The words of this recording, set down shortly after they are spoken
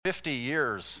50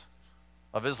 years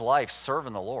of his life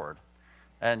serving the Lord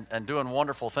and doing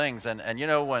wonderful things. And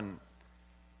when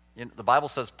the Bible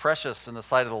says precious in the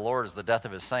sight of the Lord is the death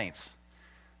of his saints.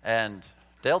 And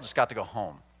Dale just got to go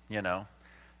home,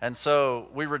 And so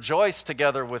we rejoice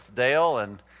together with Dale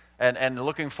and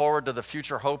looking forward to the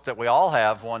future hope that we all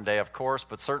have one day, of course,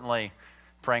 but certainly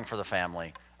praying for the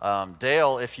family.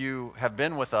 Dale, if you have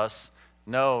been with us,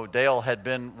 know Dale had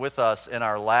been with us in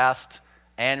our last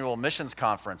annual missions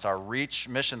conference, our Reach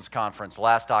Missions Conference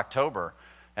last October.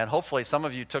 And hopefully some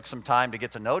of you took some time to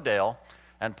get to know Dale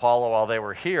and Paula while they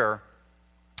were here.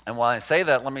 And while I say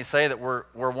that, let me say that we're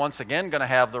once again going to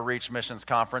have the Reach Missions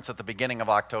Conference at the beginning of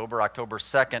October, October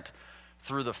 2nd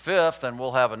through the 5th, and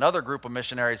we'll have another group of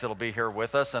missionaries that will be here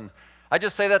with us. And I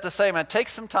just say that to say, man, take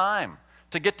some time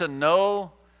to get to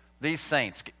know these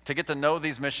saints, to get to know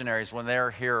these missionaries when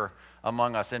they're here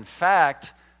among us. In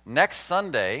fact, next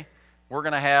Sunday, we're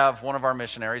going to have one of our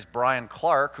missionaries, Brian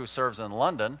Clark, who serves in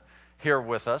London, here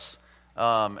with us.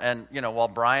 And while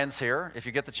Brian's here, if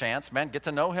you get the chance, man, get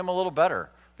to know him a little better.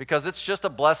 Because it's just a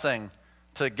blessing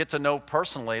to get to know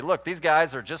personally. Look, these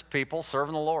guys are just people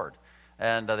serving the Lord,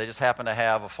 and they just happen to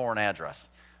have a foreign address.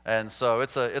 And so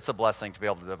it's a blessing to be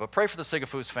able to do that. But pray for the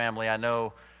Sigafus family. I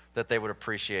know that they would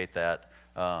appreciate that,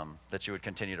 that you would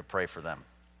continue to pray for them.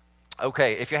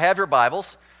 Okay, if you have your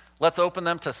Bibles, let's open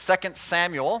them to 2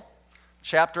 Samuel,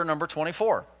 chapter number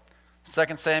 24. 2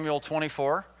 Samuel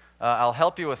 24. I'll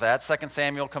help you with that. 2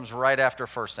 Samuel comes right after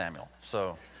 1 Samuel.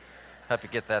 So help you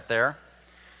get that there.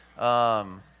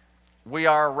 We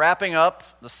are wrapping up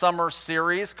the summer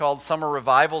series called Summer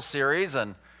Revival Series,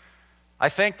 and I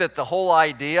think that the whole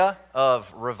idea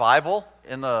of revival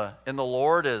in the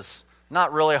Lord is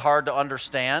not really hard to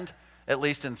understand, at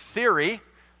least in theory,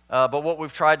 but what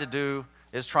we've tried to do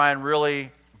is try and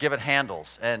really give it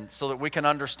handles, and so that we can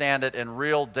understand it in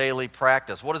real daily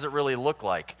practice. What does it really look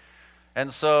like?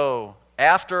 And so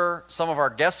after some of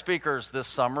our guest speakers this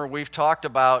summer, we've talked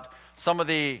about some of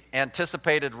the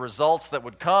anticipated results that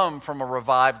would come from a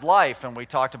revived life. And we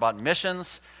talked about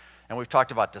missions, and we've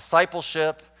talked about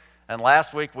discipleship, and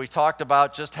last week we talked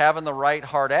about just having the right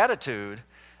heart attitude.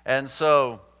 And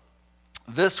so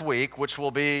this week, which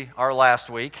will be our last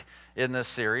week in this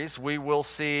series, we will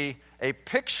see a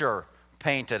picture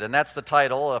painted, and that's the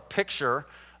title, A Picture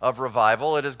of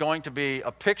Revival. It is going to be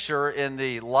a picture in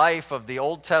the life of the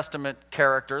Old Testament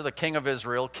character, the King of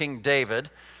Israel, King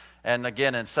David, and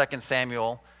again in 2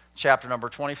 Samuel chapter number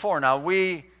 24. Now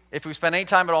if we spend any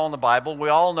time at all in the Bible, we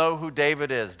all know who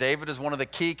David is. David is one of the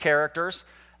key characters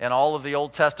in all of the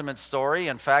Old Testament story.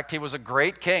 In fact, he was a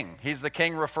great king. He's the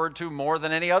king referred to more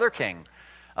than any other king.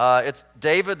 It's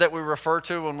David that we refer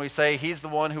to when we say he's the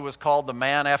one who was called the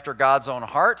man after God's own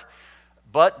heart.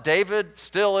 But David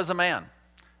still is a man.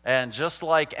 And just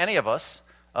like any of us,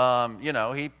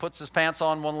 he puts his pants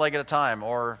on one leg at a time,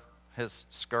 or his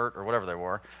skirt, or whatever they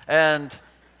were. And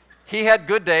he had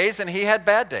good days and he had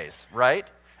bad days, right?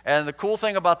 And the cool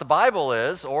thing about the Bible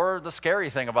is, or the scary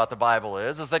thing about the Bible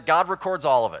is that God records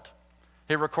all of it.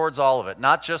 He records all of it.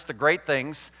 Not just the great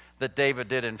things that David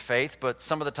did in faith, but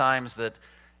some of the times that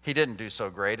he didn't do so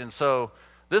great. And so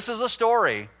this is a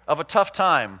story of a tough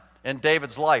time in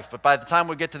David's life. But by the time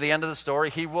we get to the end of the story,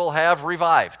 he will have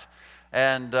revived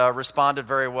and responded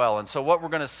very well. And so what we're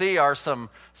going to see are some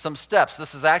steps.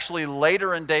 This is actually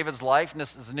later in David's life, and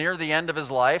this is near the end of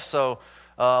his life. So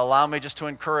allow me just to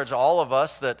encourage all of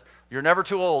us that you're never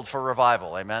too old for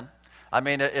revival, amen? I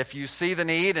mean, if you see the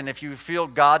need and if you feel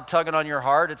God tugging on your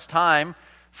heart, it's time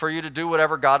for you to do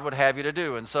whatever God would have you to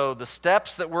do. And so the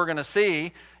steps that we're going to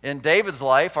see in David's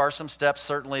life are some steps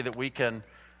certainly that we can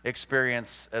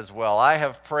experience as well. I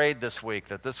have prayed this week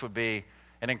that this would be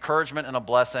an encouragement and a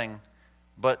blessing,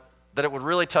 but that it would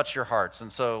really touch your hearts.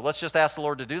 And so let's just ask the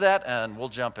Lord to do that, and we'll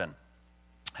jump in.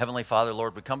 Heavenly Father,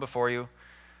 Lord, we come before you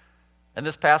in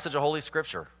this passage of Holy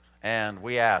Scripture, and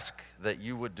we ask that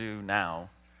you would do now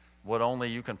what only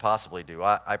you can possibly do.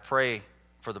 I pray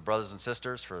for the brothers and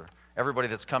sisters, for everybody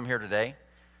that's come here today.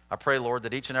 I pray, Lord,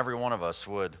 that each and every one of us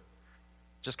would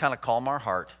just kind of calm our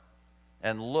heart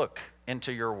and look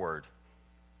into your word.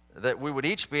 That we would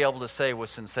each be able to say with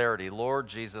sincerity, Lord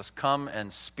Jesus, come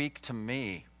and speak to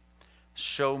me.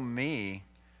 Show me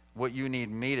what you need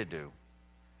me to do.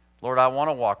 Lord, I want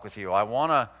to walk with you. I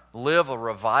want to live a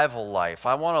revival life.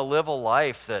 I want to live a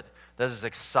life that is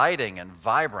exciting and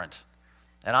vibrant.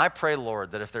 And I pray,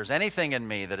 Lord, that if there's anything in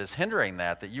me that is hindering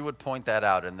that you would point that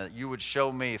out and that you would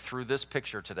show me through this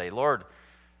picture today. Lord,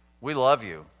 we love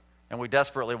you and we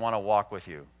desperately want to walk with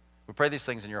you. We pray these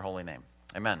things in your holy name.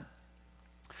 Amen.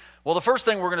 Well, the first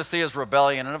thing we're going to see is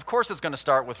rebellion. And of course it's going to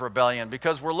start with rebellion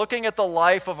because we're looking at the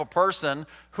life of a person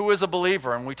who is a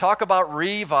believer. And we talk about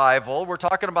revival. We're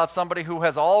talking about somebody who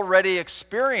has already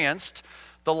experienced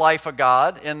the life of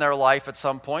God in their life at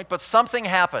some point. But something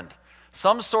happened.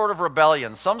 Some sort of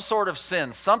rebellion, some sort of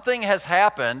sin. Something has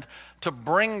happened to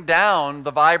bring down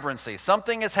the vibrancy.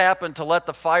 Something has happened to let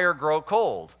the fire grow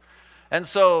cold. And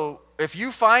so if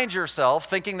you find yourself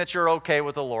thinking that you're okay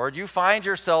with the Lord, you find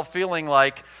yourself feeling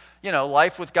like,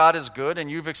 life with God is good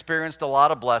and you've experienced a lot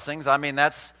of blessings. I mean,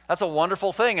 that's a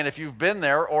wonderful thing. And if you've been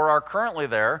there or are currently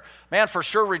there, man, for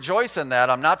sure rejoice in that.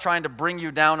 I'm not trying to bring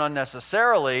you down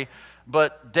unnecessarily,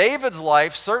 but David's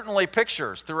life certainly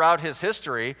pictures throughout his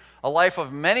history a life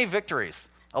of many victories,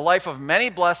 a life of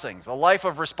many blessings, a life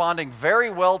of responding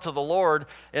very well to the Lord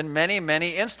in many, many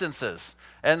instances.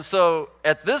 And so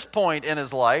at this point in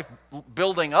his life,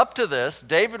 building up to this,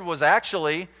 David was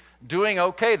actually doing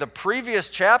okay. The previous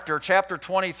chapter, chapter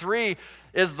 23,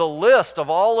 is the list of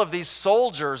all of these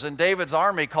soldiers in David's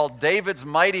army called David's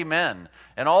mighty men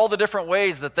and all the different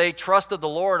ways that they trusted the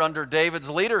Lord under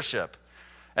David's leadership.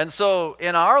 And so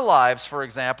in our lives, for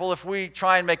example, if we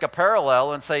try and make a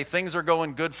parallel and say things are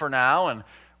going good for now and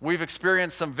we've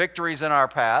experienced some victories in our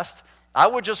past, I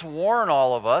would just warn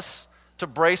all of us to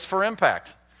brace for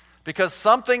impact. Because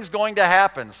something's going to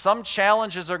happen. Some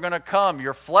challenges are going to come.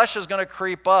 Your flesh is going to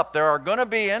creep up. There are going to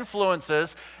be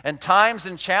influences and times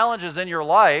and challenges in your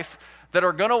life that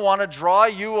are going to want to draw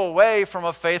you away from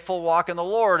a faithful walk in the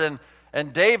Lord.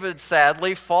 And David,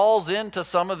 sadly, falls into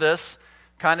some of this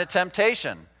kind of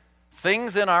temptation.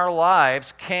 Things in our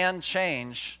lives can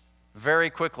change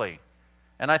very quickly.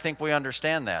 And I think we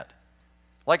understand that.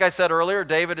 Like I said earlier,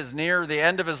 David is near the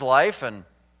end of his life, and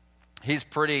he's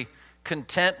pretty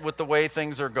content with the way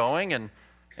things are going. And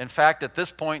in fact, at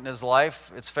this point in his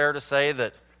life, it's fair to say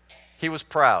that he was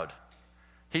proud.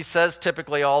 He says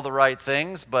typically all the right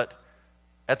things, but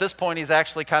at this point he's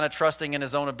actually kind of trusting in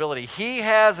his own ability. He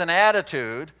has an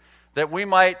attitude that we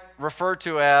might refer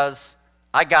to as,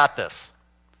 I got this.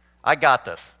 I got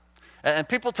this. And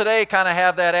people today kind of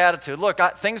have that attitude. Look,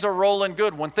 things are rolling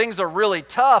good. When things are really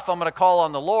tough, I'm going to call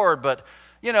on the Lord, but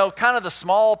kind of the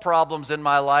small problems in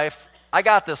my life, I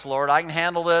got this, Lord. I can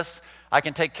handle this. I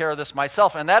can take care of this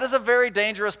myself. And that is a very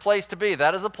dangerous place to be.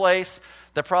 That is a place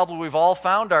that probably we've all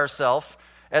found ourselves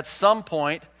at some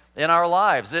point in our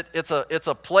lives. It's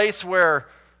a place where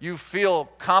you feel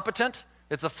competent.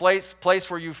 It's a place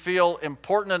where you feel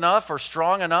important enough or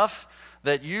strong enough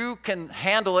that you can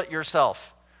handle it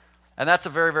yourself. And that's a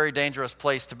very, very dangerous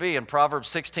place to be. In Proverbs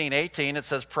 16:18, it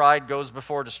says, pride goes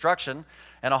before destruction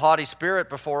and a haughty spirit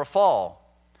before a fall.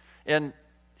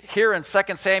 Here in 2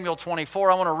 Samuel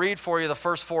 24, I want to read for you the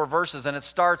first 4 verses, and it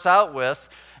starts out with,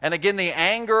 and again the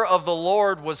anger of the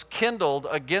Lord was kindled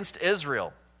against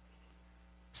Israel.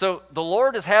 So the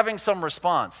Lord is having some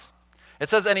response. It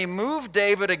says, and he moved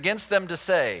David against them to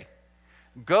say,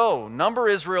 go, number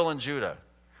Israel and Judah.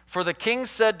 For the king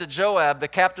said to Joab, the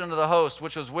captain of the host,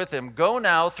 which was with him, go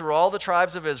now through all the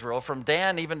tribes of Israel, from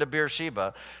Dan even to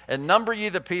Beersheba, and number ye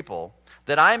the people,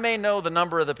 that I may know the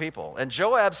number of the people. And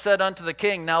Joab said unto the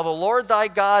king, now the Lord thy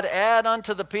God add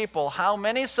unto the people how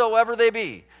many soever they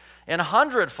be, an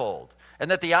hundredfold,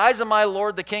 and that the eyes of my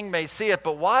lord the king may see it.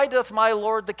 But why doth my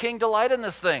lord the king delight in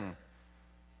this thing?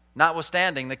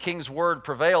 Notwithstanding, the king's word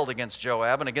prevailed against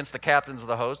Joab and against the captains of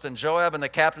the host, and Joab and the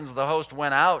captains of the host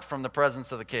went out from the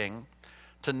presence of the king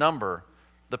to number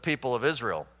the people of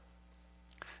Israel.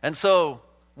 And so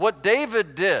what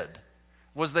David did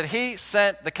was that he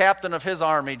sent the captain of his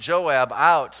army, Joab,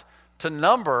 out to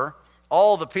number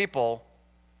all the people,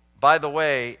 by the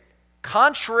way,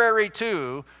 contrary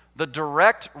to the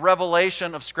direct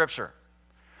revelation of Scripture.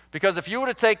 Because if you would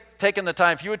have taken the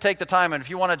time, if you would take the time, and if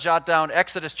you want to jot down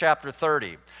Exodus chapter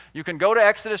 30, you can go to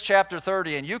Exodus chapter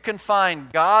 30 and you can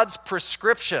find God's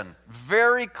prescription,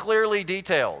 very clearly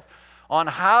detailed, on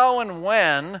how and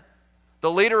when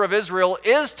the leader of Israel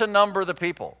is to number the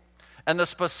people. And the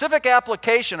specific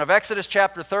application of Exodus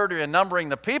chapter 30 and numbering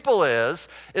the people is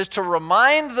to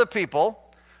remind the people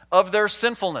of their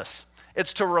sinfulness.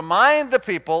 It's to remind the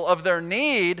people of their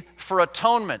need for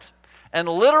atonement. And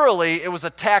literally, it was a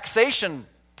taxation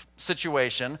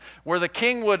situation where the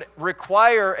king would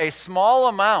require a small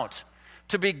amount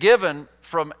to be given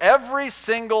from every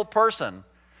single person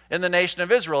in the nation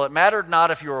of Israel. It mattered not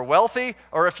if you were wealthy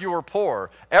or if you were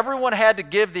poor. Everyone had to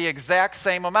give the exact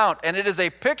same amount. And it is a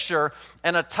picture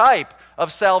and a type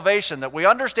of salvation, that we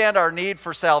understand our need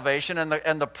for salvation,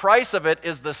 and the price of it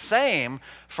is the same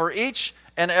for each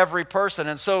and every person.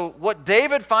 And so what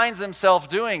David finds himself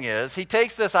doing is he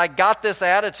takes this "I got this"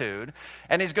 attitude,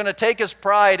 and he's going to take his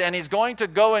pride, and he's going to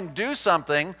go and do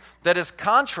something that is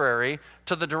contrary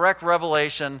to the direct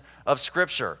revelation of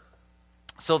Scripture.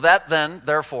 So that then,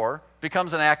 therefore,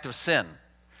 becomes an act of sin.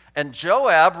 And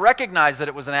Joab recognized that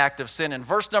it was an act of sin. In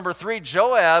verse number 3,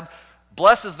 Joab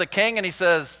blesses the king, and he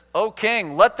says, "O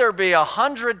king, let there be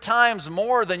 100 times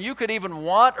more than you could even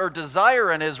want or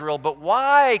desire in Israel. But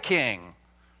why, king,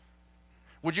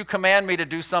 would you command me to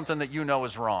do something that you know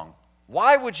is wrong?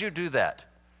 Why would you do that?"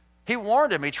 He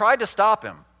warned him. He tried to stop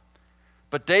him.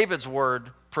 But David's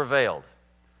word prevailed.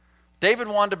 David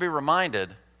wanted to be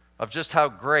reminded of just how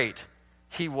great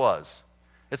he was.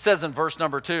 It says in verse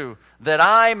number 2, "that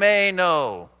I may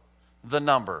know the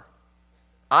number."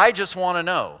 I just want to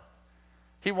know.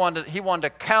 He wanted to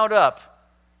count up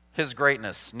his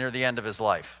greatness near the end of his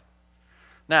life.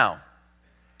 Now,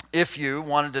 if you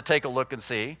wanted to take a look and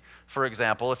see, for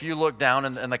example, if you look down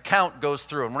and the count goes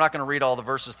through, and we're not going to read all the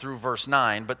verses through verse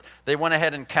 9, but they went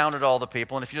ahead and counted all the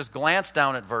people. And if you just glance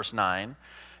down at verse 9,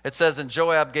 it says, "And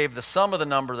Joab gave the sum of the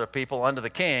number of the people unto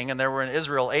the king, and there were in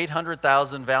Israel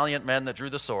 800,000 valiant men that drew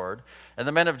the sword, and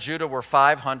the men of Judah were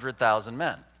 500,000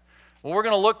 men." Well, we're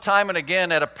going to look time and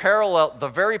again at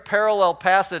the very parallel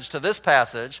passage to this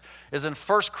passage is in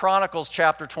 1 Chronicles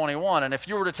chapter 21. And if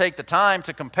you were to take the time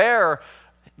to compare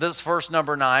this verse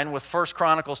number 9 with 1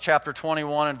 Chronicles chapter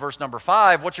 21 and verse number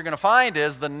 5, what you're going to find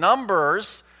is the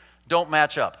numbers don't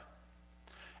match up.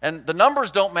 And the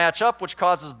numbers don't match up, which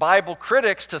causes Bible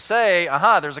critics to say,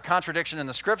 there's a contradiction in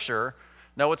the Scripture.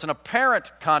 No, it's an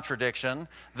apparent contradiction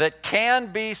that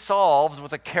can be solved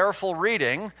with a careful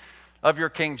reading of your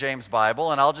King James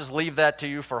Bible. And I'll just leave that to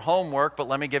you for homework, but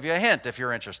let me give you a hint if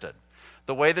you're interested.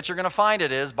 The way that you're going to find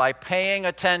it is by paying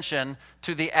attention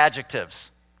to the adjectives.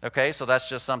 Okay, so that's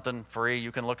just something free.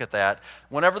 You can look at that.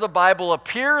 Whenever the Bible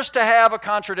appears to have a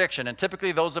contradiction, and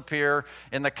typically those appear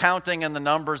in the counting and the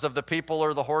numbers of the people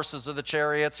or the horses or the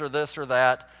chariots or this or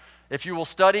that, if you will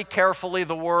study carefully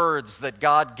the words that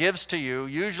God gives to you,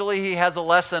 usually He has a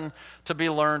lesson to be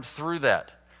learned through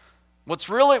that. What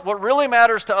really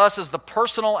matters to us is the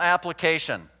personal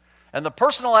application. And the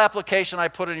personal application I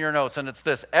put in your notes, and it's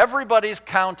this: everybody's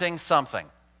counting something.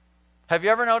 Have you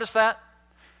ever noticed that?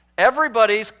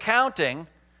 Everybody's counting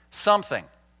something.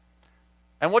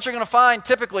 And what you're going to find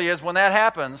typically is when that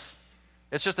happens,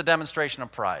 it's just a demonstration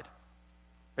of pride.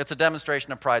 It's a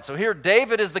demonstration of pride. So here,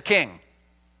 David is the king.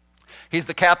 He's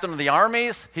the captain of the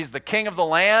armies. He's the king of the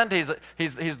land.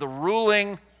 He's the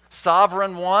ruling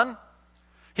sovereign one.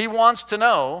 He wants to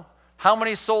know how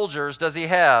many soldiers does he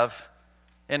have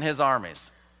in his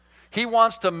armies. He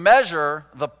wants to measure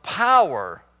the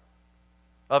power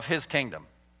of his kingdom.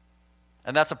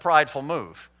 And that's a prideful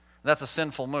move. That's a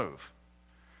sinful move.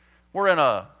 We're in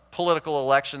a political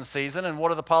election season, and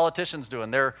what are the politicians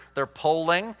doing? They're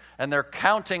polling and they're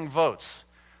counting votes.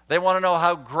 They want to know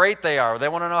how great they are. They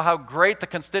want to know how great the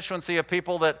constituency of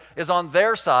people that is on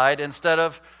their side instead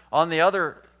of on the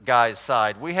other guy's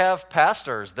side. We have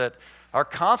pastors that are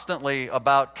constantly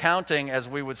about counting, as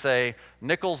we would say,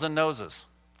 nickels and noses.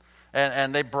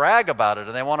 And they brag about it,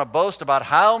 and they want to boast about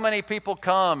how many people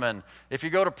come. And if you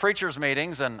go to preachers'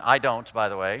 meetings, and I don't, by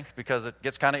the way, because it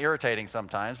gets kind of irritating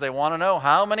sometimes, they want to know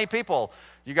how many people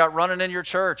you got running in your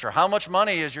church, or how much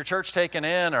money is your church taking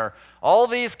in, or all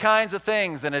these kinds of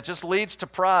things. And it just leads to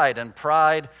pride, and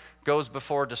pride goes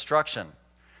before destruction.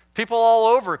 People all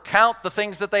over count the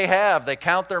things that they have. They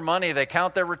count their money. They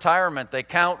count their retirement. They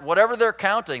count whatever they're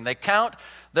counting. They count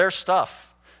their stuff.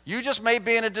 You just may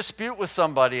be in a dispute with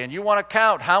somebody, and you want to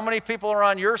count how many people are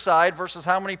on your side versus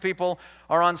how many people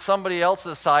are on somebody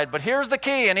else's side. But here's the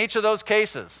key in each of those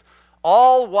cases: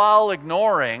 all while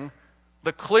ignoring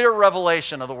the clear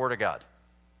revelation of the Word of God.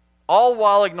 All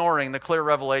while ignoring the clear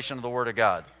revelation of the Word of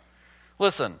God.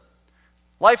 Listen,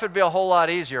 life would be a whole lot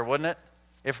easier, wouldn't it,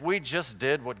 if we just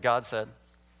did what God said?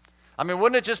 I mean,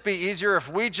 wouldn't it just be easier if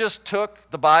we just took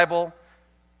the Bible,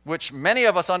 which many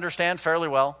of us understand fairly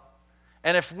well,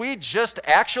 and if we just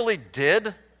actually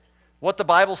did what the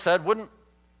Bible said, wouldn't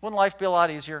life be a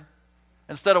lot easier?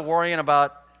 Instead of worrying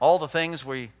about all the things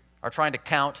we are trying to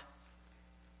count.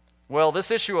 Well,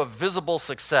 this issue of visible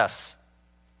success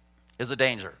is a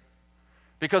danger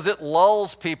because it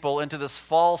lulls people into this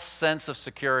false sense of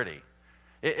security.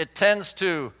 It tends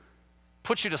to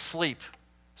put you to sleep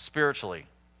spiritually.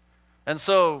 And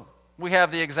so we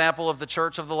have the example of the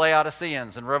church of the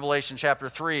Laodiceans in Revelation chapter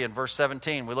 3 and verse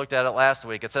 17. We looked at it last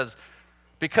week. It says,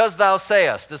 "Because thou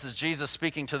sayest," this is Jesus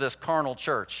speaking to this carnal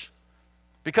church,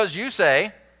 Because you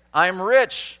say, I am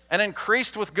rich and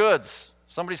increased with goods.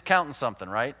 Somebody's counting something,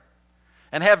 right?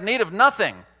 And have need of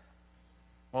nothing.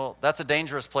 Well, that's a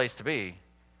dangerous place to be.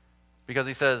 Because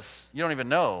he says, you don't even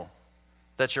know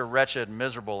that you're wretched,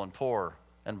 miserable, and poor,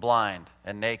 and blind,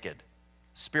 and naked,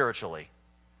 spiritually.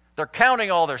 They're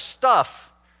counting all their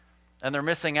stuff, and they're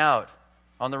missing out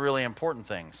on the really important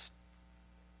things.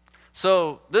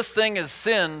 So this thing is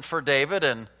sin for David,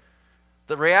 and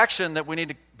the reaction that we need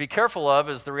to be careful of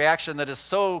is the reaction that is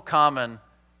so common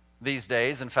these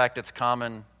days. In fact, it's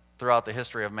common throughout the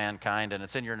history of mankind, and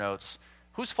it's in your notes.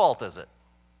 Whose fault is it?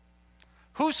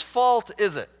 Whose fault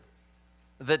is it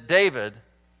that David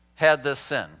had this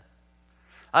sin?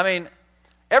 I mean,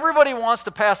 everybody wants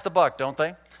to pass the buck, don't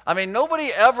they? I mean,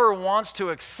 nobody ever wants to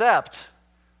accept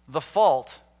the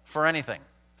fault for anything.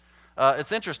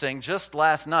 It's interesting, just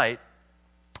last night,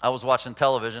 I was watching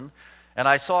television, and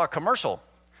I saw a commercial,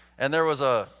 and there was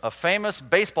a famous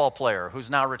baseball player who's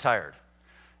now retired.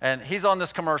 And he's on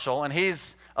this commercial, and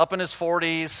he's up in his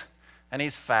 40s, and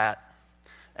he's fat.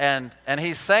 And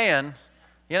he's saying,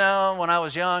 you know, when I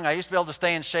was young, I used to be able to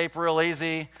stay in shape real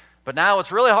easy, but now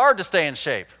it's really hard to stay in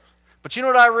shape. But you know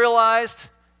what I realized?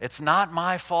 It's not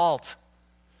my fault.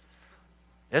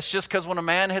 It's just because when a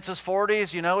man hits his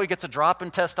 40s, you know, he gets a drop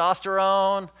in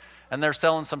testosterone, and they're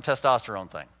selling some testosterone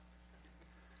thing.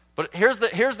 But here's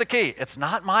the key. It's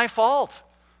not my fault.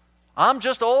 I'm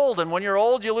just old, and when you're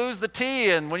old, you lose the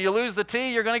T, and when you lose the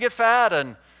T, you're going to get fat,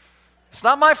 and it's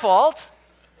not my fault.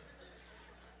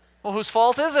 Well, whose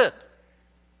fault is it?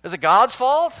 Is it God's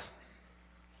fault?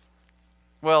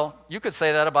 Well, you could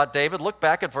say that about David. Look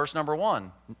back at verse number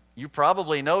 1. You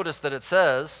probably noticed that it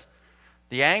says,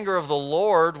 the anger of the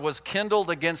Lord was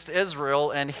kindled against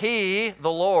Israel, and he,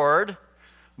 the Lord,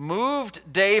 moved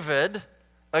David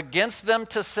against them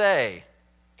to say,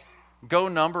 go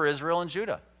number Israel and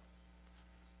Judah.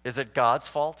 Is it God's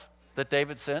fault that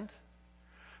David sinned?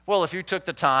 Well, if you took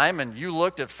the time and you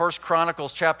looked at 1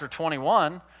 Chronicles chapter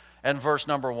 21 and verse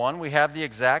number 1, we have the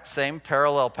exact same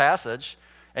parallel passage.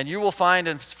 And you will find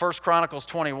in 1 Chronicles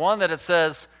 21 that it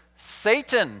says,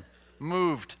 Satan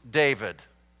moved David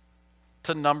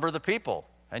to number the people.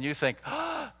 And you think,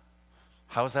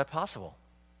 how is that possible?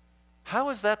 How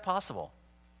is that possible?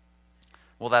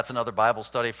 Well, that's another Bible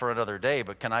study for another day,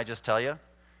 but can I just tell you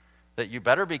that you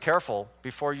better be careful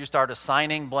before you start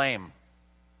assigning blame.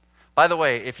 By the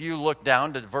way, if you look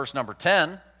down to verse number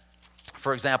 10,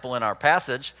 for example, in our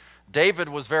passage, David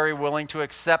was very willing to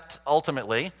accept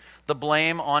ultimately the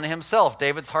blame on himself.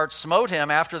 David's heart smote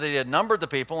him after they had numbered the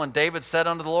people, and David said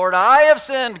unto the Lord, I have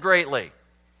sinned greatly.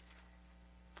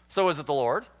 So is it the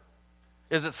Lord?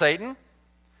 Is it Satan?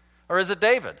 Or is it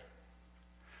David?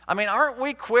 I mean, aren't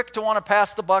we quick to want to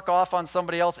pass the buck off on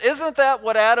somebody else? Isn't that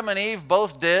what Adam and Eve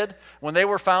both did when they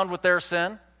were found with their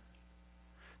sin?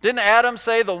 Didn't Adam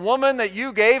say, the woman that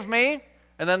you gave me?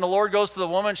 And then the Lord goes to the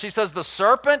woman, she says, the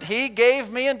serpent he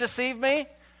gave me and deceived me?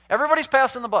 Everybody's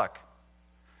passing the buck.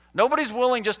 Nobody's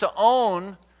willing just to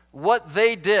own what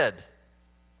they did.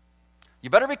 You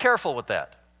better be careful with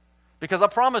that. Because I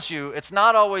promise you, it's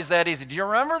not always that easy. Do you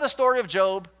remember the story of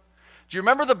Job? Do you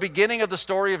remember the beginning of the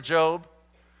story of Job?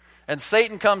 And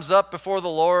Satan comes up before the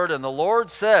Lord, and the Lord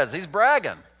says, he's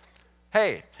bragging,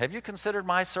 hey, have you considered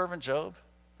my servant Job?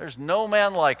 There's no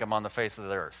man like him on the face of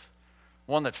the earth.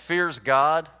 One that fears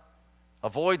God,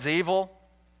 avoids evil.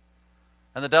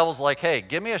 And the devil's like, hey,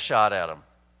 give me a shot at him.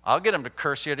 I'll get him to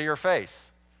curse you to your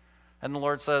face. And the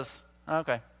Lord says,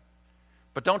 okay,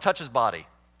 but don't touch his body.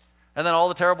 And then all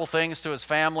the terrible things to his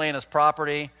family and his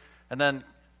property, and then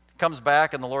comes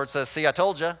back and the Lord says, see, I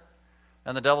told you.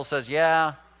 And the devil says,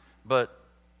 yeah, but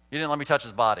you didn't let me touch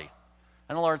his body.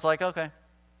 And the Lord's like, okay,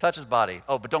 touch his body.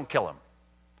 Oh, but don't kill him.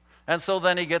 And so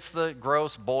then he gets the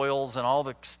gross boils and all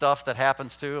the stuff that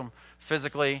happens to him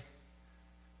physically.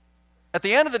 At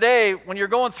the end of the day, when you're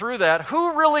going through that,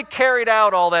 who really carried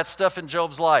out all that stuff in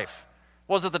Job's life?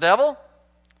 Was it the devil?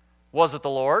 Was it the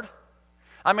Lord?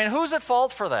 I mean, who's at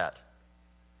fault for that?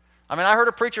 I mean, I heard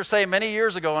a preacher say many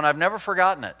years ago, and I've never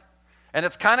forgotten it, and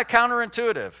it's kind of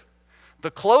counterintuitive.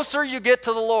 The closer you get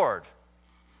to the Lord,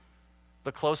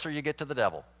 the closer you get to the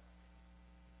devil.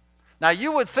 Now,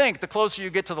 you would think the closer you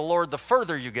get to the Lord, the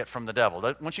further you get from the devil.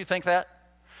 Wouldn't you think that?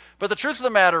 But the truth of the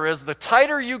matter is, the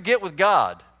tighter you get with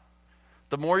God,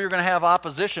 the more you're going to have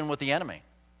opposition with the enemy.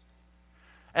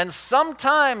 And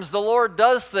sometimes the Lord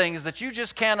does things that you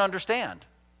just can't understand.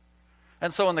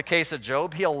 And so in the case of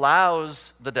Job, he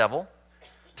allows the devil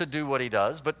to do what he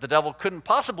does, but the devil couldn't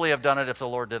possibly have done it if the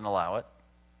Lord didn't allow it.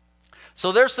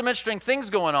 So there's some interesting things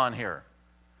going on here.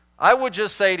 I would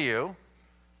just say to you,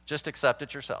 just accept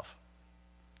it yourself.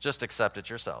 Just accept it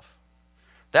yourself.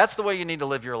 That's the way you need to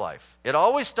live your life. It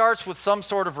always starts with some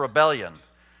sort of rebellion.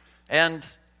 And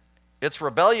it's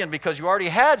rebellion because you already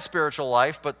had spiritual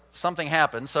life, but something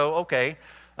happened. So, okay,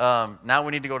 now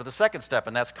we need to go to the second step,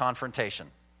 and that's confrontation.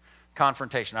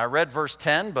 Confrontation. I read verse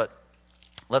 10, but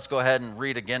let's go ahead and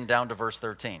read again down to verse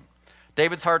 13.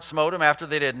 David's heart smote him after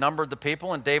they had numbered the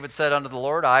people, and David said unto the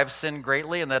Lord, I have sinned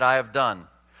greatly in that I have done.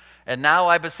 And now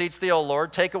I beseech thee, O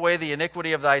Lord, take away the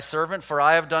iniquity of thy servant, for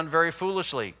I have done very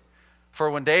foolishly. For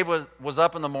when David was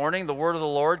up in the morning, the word of the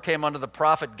Lord came unto the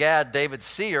prophet Gad, David's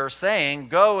seer, saying,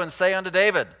 Go and say unto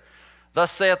David,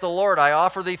 Thus saith the Lord, I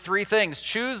offer thee 3 things.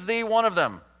 Choose thee one of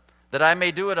them, that I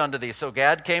may do it unto thee. So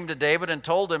Gad came to David and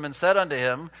told him and said unto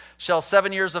him, Shall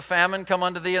 7 years of famine come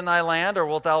unto thee in thy land, or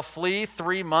wilt thou flee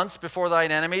 3 months before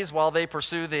thine enemies while they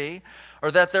pursue thee?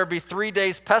 Or that there be 3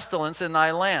 days pestilence in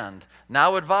thy land?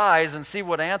 Now advise and see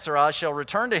what answer I shall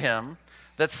return to him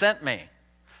that sent me.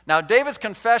 Now, David's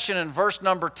confession in verse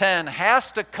number 10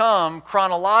 has to come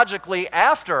chronologically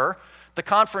after the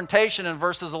confrontation in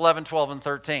verses 11, 12, and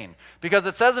 13. Because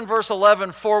it says in verse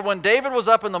 11, For when David was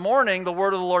up in the morning, the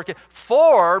word of the Lord came.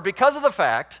 Because of the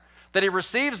fact that he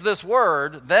receives this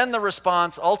word, then the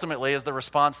response ultimately is the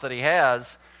response that he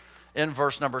has in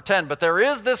verse number 10. But there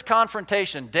is this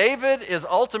confrontation. David is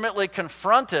ultimately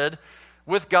confronted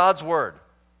with God's word.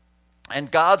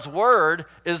 And God's word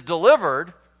is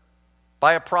delivered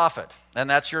by a prophet. And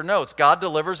that's your notes. God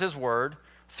delivers his word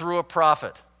through a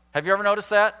prophet. Have you ever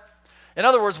noticed that? In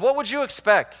other words, what would you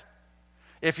expect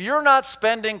if you're not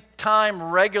spending time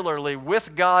regularly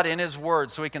with God in his word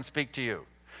so he can speak to you?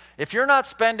 If you're not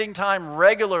spending time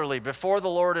regularly before the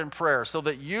Lord in prayer so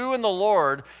that you and the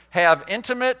Lord have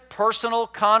intimate, personal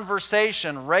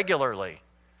conversation regularly,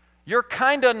 you're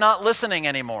kind of not listening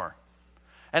anymore.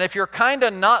 And if you're kind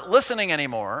of not listening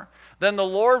anymore, then the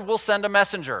Lord will send a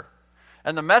messenger.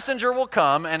 And the messenger will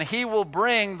come, and he will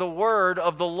bring the word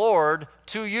of the Lord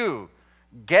to you.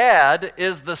 Gad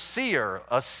is the seer.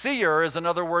 A seer is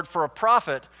another word for a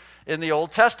prophet in the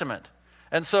Old Testament.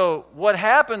 And so what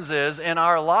happens is, in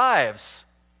our lives,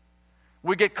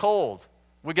 we get cold.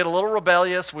 We get a little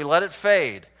rebellious. We let it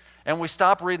fade. And we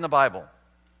stop reading the Bible.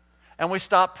 And we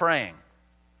stop praying.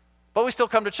 But we still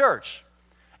come to church.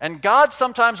 And God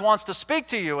sometimes wants to speak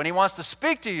to you, and he wants to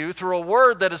speak to you through a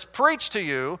word that is preached to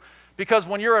you, because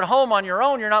when you're at home on your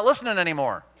own, you're not listening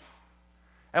anymore.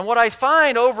 And what I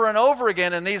find over and over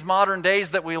again in these modern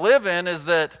days that we live in is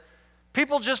that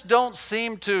people just don't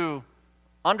seem to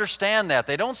understand that.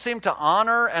 They don't seem to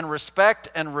honor and respect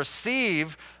and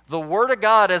receive the Word of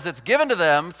God as it's given to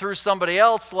them through somebody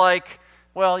else, like,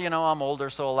 well, I'm older,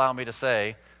 so allow me to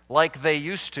say, like they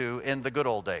used to in the good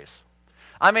old days.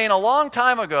 I mean, a long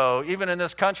time ago, even in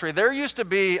this country, there used to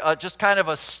be just kind of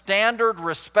a standard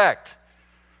respect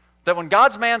that when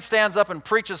God's man stands up and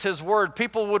preaches his word,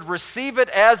 people would receive it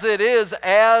as it is,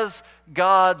 as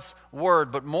God's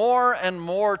word. But more and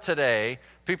more today,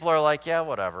 people are like, yeah,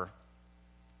 whatever.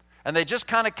 And they just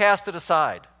kind of cast it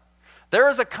aside. There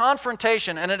is a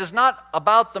confrontation, and it is not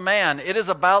about the man. It is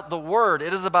about the word.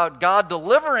 It is about God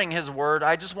delivering his word.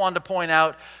 I just wanted to point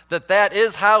out that that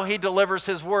is how he delivers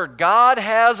his word. God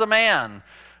has a man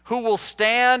who will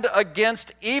stand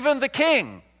against even the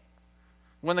king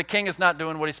when the king is not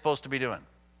doing what he's supposed to be doing.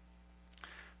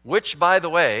 Which, by the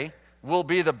way, will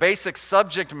be the basic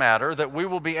subject matter that we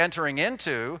will be entering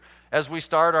into as we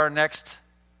start our next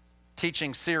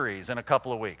teaching series in a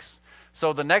couple of weeks.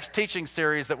 So the next teaching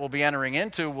series that we'll be entering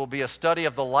into will be a study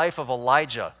of the life of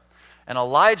Elijah. And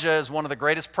Elijah is one of the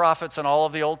greatest prophets in all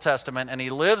of the Old Testament, and he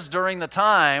lives during the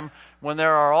time when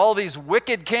there are all these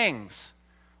wicked kings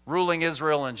ruling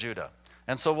Israel and Judah.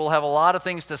 And so we'll have a lot of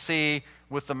things to see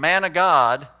with the man of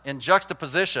God in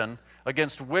juxtaposition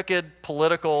against wicked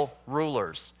political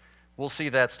rulers. We'll see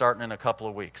that starting in a couple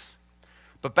of weeks.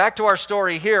 But back to our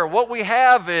story here. What we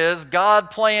have is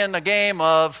God playing a game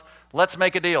of let's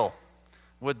make a deal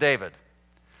with David.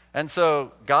 And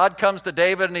so God comes to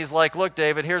David and he's like, look,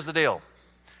 David, here's the deal.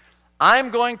 I'm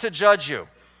going to judge you.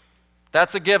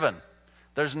 That's a given.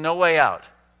 There's no way out.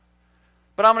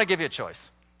 But I'm going to give you a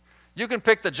choice. You can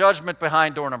pick the judgment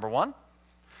behind door number 1.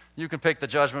 You can pick the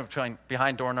judgment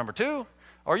behind door number 2.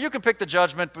 Or you can pick the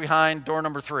judgment behind door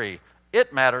number 3.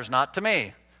 It matters not to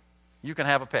me. You can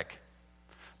have a pick.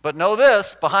 But know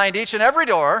this, behind each and every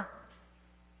door,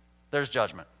 there's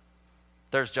judgment.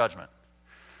 There's judgment.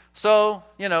 So,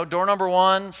 door number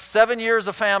 1, 7 years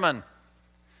of famine.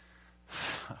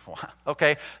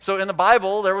 Okay, so in the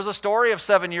Bible, there was a story of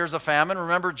 7 years of famine.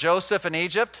 Remember Joseph in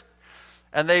Egypt?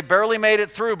 And they barely made it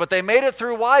through. But they made it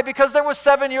through. Why? Because there was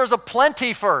 7 years of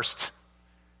plenty first.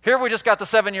 Here we just got the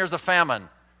 7 years of famine.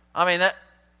 I mean,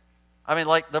 I mean,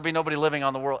 like, there'll be nobody living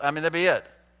on the world. I mean, that'd be it.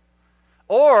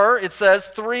 Or it says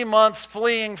 3 months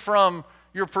fleeing from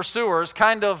your pursuers,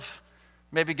 kind of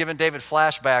maybe giving David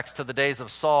flashbacks to the days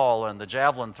of Saul and the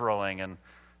javelin throwing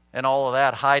and all of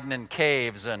that, hiding in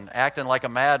caves and acting like a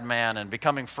madman and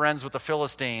becoming friends with the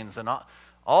Philistines and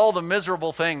all the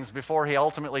miserable things before he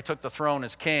ultimately took the throne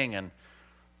as king.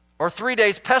 Or 3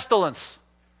 days pestilence,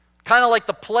 kind of like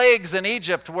the plagues in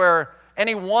Egypt, where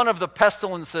any one of the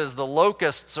pestilences, the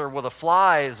locusts or with the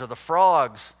flies or the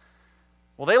frogs,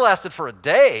 well, they lasted for a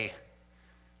day.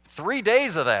 3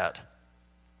 days of that.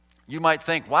 You might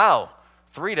think, wow,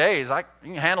 3 days,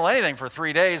 you can handle anything for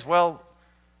 3 days. Well,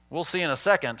 we'll see in a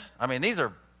second. I mean, these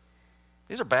are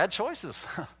bad choices.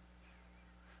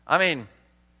 I mean,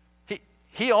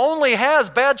 he only has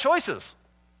bad choices.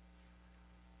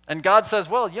 And God says,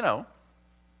 well,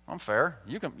 I'm fair.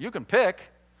 You can pick.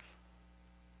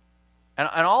 And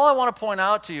all I want to point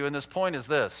out to you in this point is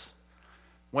this.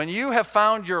 When you have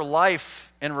found your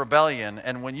life in rebellion,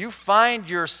 and when you find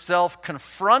yourself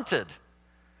confronted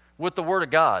with the Word of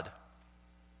God,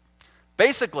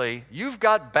 basically, you've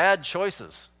got bad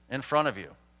choices in front of you.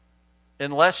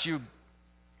 Unless you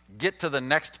get to the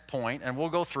next point, and we'll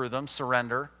go through them,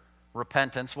 surrender,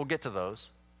 repentance, we'll get to those.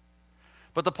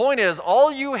 But the point is,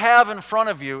 all you have in front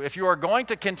of you, if you are going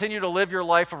to continue to live your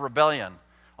life of rebellion,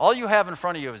 all you have in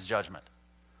front of you is judgment.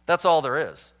 That's all there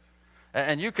is.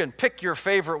 And you can pick your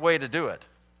favorite way to do it.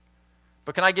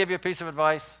 But can I give you a piece of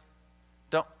advice?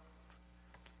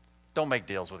 Don't make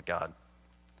deals with God.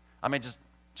 I mean,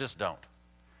 just don't.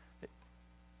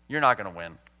 You're not going to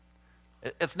win.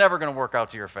 It's never going to work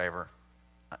out to your favor.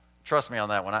 Trust me on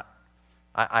that one.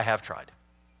 I have tried.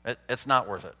 It's not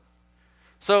worth it.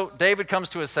 So David comes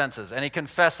to his senses, and he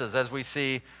confesses, as we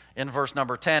see in verse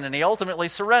number 10, and he ultimately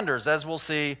surrenders, as we'll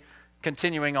see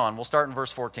continuing on. We'll start in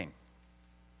verse 14.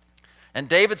 And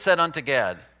David said unto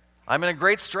Gad, I'm in a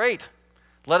great strait.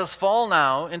 Let us fall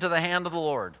now into the hand of the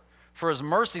Lord, for his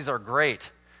mercies are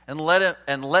great, and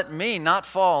let me not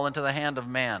fall into the hand of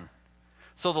man.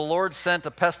 So the Lord sent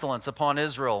a pestilence upon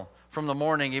Israel from the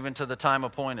morning even to the time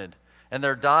appointed. And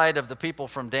there died of the people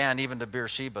from Dan even to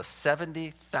Beersheba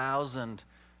 70,000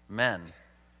 men.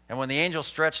 And when the angel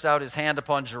stretched out his hand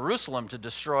upon Jerusalem to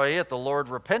destroy it, the Lord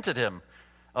repented him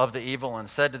of the evil and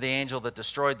said to the angel that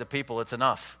destroyed the people, it's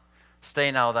enough.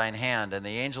 Stay now thine hand. And the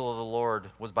angel of the Lord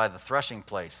was by the threshing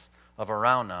place of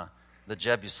Araunah, the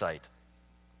Jebusite.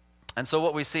 And so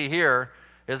what we see here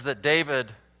is that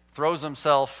David throws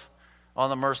himself on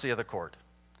the mercy of the court.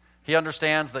 He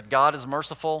understands that God is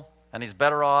merciful, and he's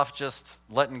better off just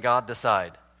letting God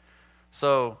decide.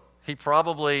 So he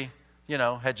probably,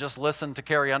 had just listened to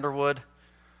Carrie Underwood.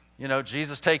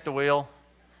 Jesus, take the wheel.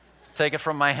 Take it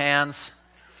from my hands.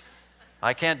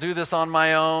 I can't do this on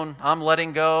my own. I'm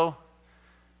letting go.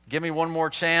 Give me one more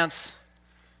chance.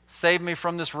 Save me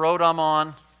from this road I'm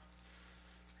on.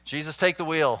 Jesus, take the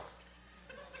wheel.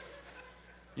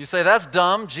 You say, that's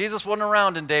dumb. Jesus wasn't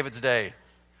around in David's day.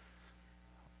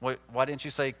 Wait, why didn't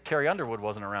you say Carrie Underwood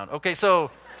wasn't around? Okay,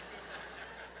 so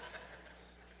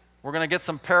we're going to get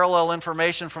some parallel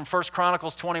information from 1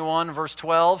 Chronicles 21, verse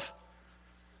 12,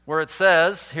 where it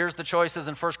says, here's the choices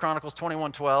in 1 Chronicles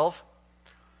 21:12.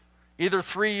 Either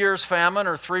 3 years famine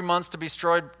or 3 months to be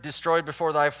destroyed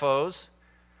before thy foes,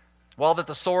 while that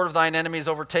the sword of thine enemies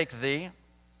overtake thee,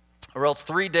 or else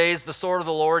 3 days the sword of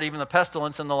the Lord, even the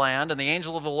pestilence in the land, and the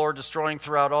angel of the Lord destroying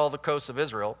throughout all the coasts of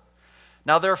Israel.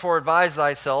 Now therefore advise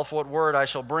thyself what word I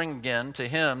shall bring again to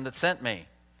him that sent me.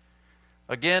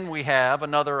 Again, we have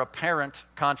another apparent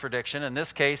contradiction. In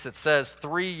this case, it says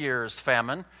 3 years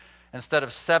famine instead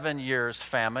of 7 years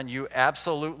famine. You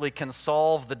absolutely can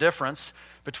solve the difference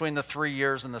between the 3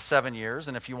 years and the 7 years.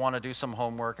 And if you want to do some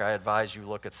homework, I advise you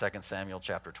look at 2 Samuel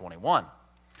chapter 21.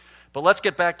 But let's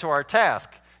get back to our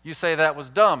task. You say that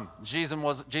was dumb.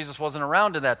 Jesus wasn't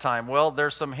around in that time. Well,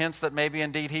 there's some hints that maybe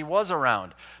indeed he was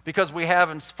around. Because we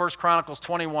have in 1 Chronicles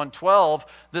 21:12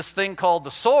 this thing called the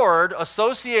sword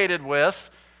associated with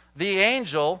the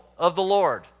angel of the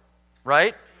Lord.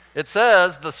 Right? It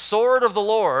says the sword of the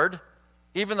Lord,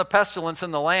 even the pestilence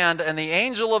in the land, and the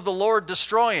angel of the Lord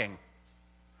destroying.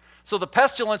 So the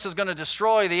pestilence is going to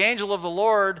destroy the angel of the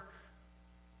Lord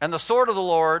and the sword of the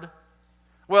Lord.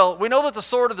 Well, we know that the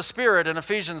sword of the Spirit in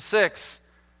Ephesians 6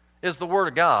 is the Word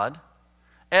of God.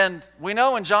 And we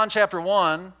know in John chapter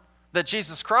 1 that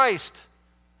Jesus Christ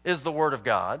is the Word of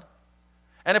God.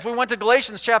 And if we went to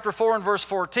Galatians chapter 4 and verse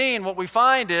 14, what we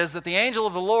find is that the angel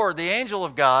of the Lord, the angel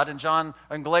of God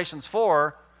in Galatians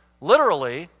 4,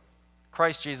 literally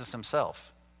Christ Jesus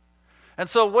himself. And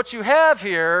so what you have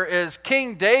here is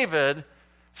King David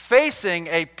facing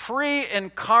a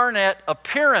pre-incarnate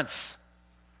appearance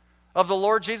of the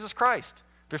Lord Jesus Christ.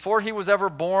 Before he was ever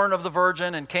born of the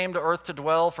Virgin and came to earth to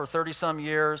dwell for 30-some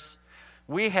years,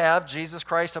 we have Jesus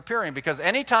Christ appearing. Because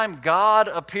anytime God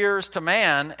appears to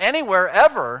man, anywhere,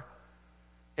 ever,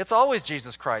 it's always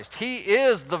Jesus Christ. He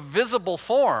is the visible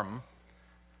form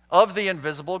of the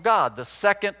invisible God, the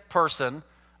second person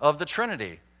of the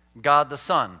Trinity, God the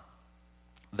Son.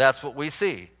 That's what we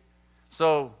see.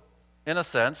 So, in a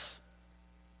sense,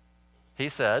 he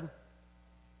said,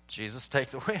 Jesus,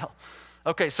 take the wheel.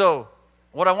 Okay, so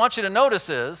what I want you to notice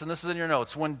is, and this is in your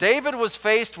notes, when David was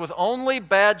faced with only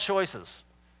bad choices,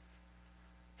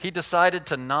 he decided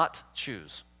to not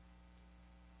choose.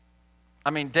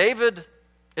 I mean, David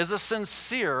is a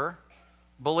sincere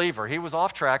believer. He was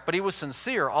off track, but he was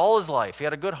sincere all his life. He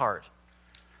had a good heart.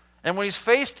 And when he's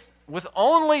faced with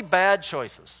only bad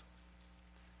choices,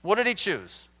 what did he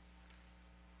choose?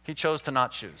 He chose to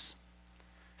not choose.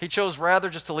 He chose rather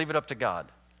just to leave it up to God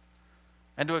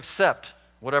and to accept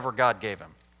whatever God gave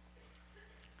him.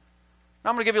 Now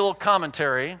I'm going to give you a little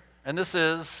commentary, and this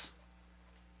is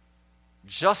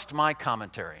just my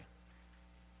commentary.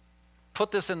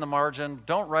 Put this in the margin.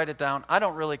 Don't write it down. I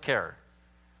don't really care.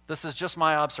 This is just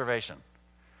my observation.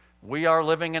 We are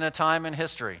living in a time in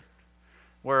history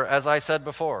where, as I said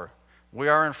before, we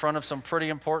are in front of some pretty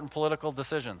important political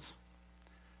decisions.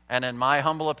 And in my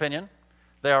humble opinion,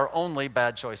 they are only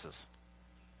bad choices.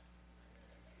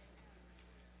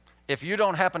 If you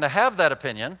don't happen to have that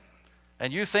opinion,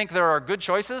 and you think there are good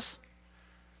choices,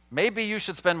 maybe you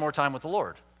should spend more time with the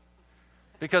Lord.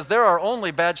 Because there are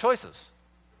only bad choices.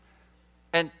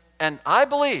 And I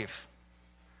believe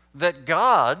that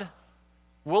God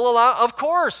will allow, of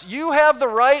course, you have the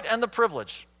right and the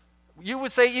privilege. You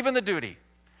would say even the duty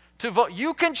to vote.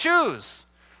 You can choose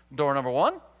door number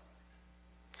 1,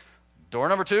 door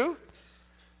number 2,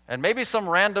 and maybe some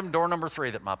random door number 3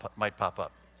 that might pop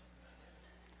up.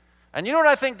 And you know what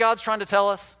I think God's trying to tell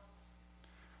us?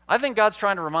 I think God's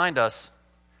trying to remind us,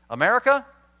 America,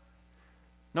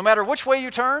 no matter which way you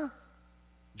turn,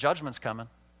 judgment's coming.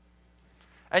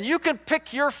 And you can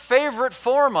pick your favorite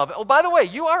form of it. Oh, by the way,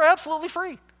 you are absolutely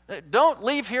free. Don't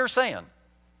leave here saying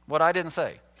what I didn't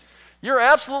say. You're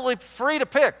absolutely free to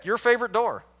pick your favorite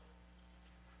door.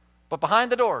 But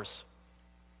behind the doors,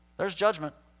 there's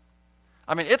judgment.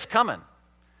 I mean, it's coming.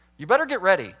 You better get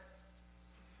ready.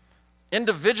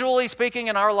 Individually speaking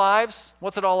in our lives,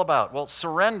 what's it all about? Well,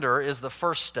 surrender is the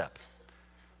first step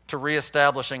to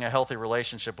reestablishing a healthy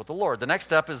relationship with the Lord. The next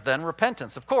step is then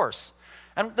repentance, of course.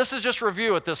 And this is just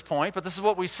review at this point, but this is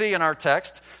what we see in our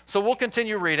text. So we'll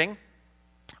continue reading.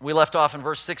 We left off in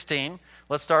verse 16.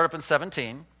 Let's start up in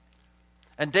 17.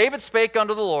 And David spake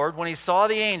unto the Lord when he saw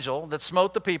the angel that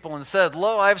smote the people and said,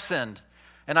 Lo, I have sinned,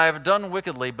 and I have done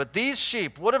wickedly. But these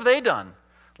sheep, what have they done?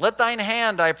 Let thine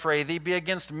hand, I pray thee, be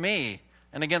against me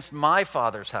and against my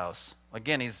father's house.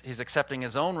 Again, he's accepting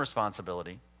his own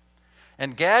responsibility.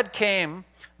 And Gad came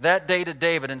that day to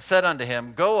David and said unto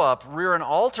him, Go up, rear an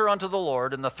altar unto the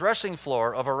Lord in the threshing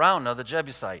floor of Araunah the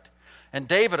Jebusite. And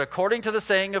David, according to the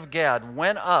saying of Gad,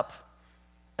 went up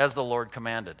as the Lord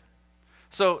commanded.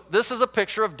 So this is a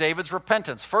picture of David's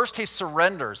repentance. First, he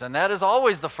surrenders, and that is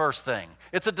always the first thing.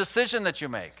 It's a decision that you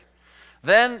make.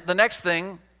 Then the next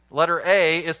thing, letter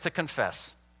A, is to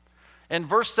confess. In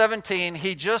verse 17,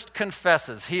 he just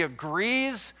confesses. He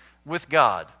agrees with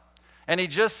God. And he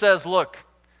just says, Look,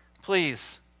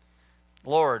 please,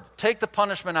 Lord, take the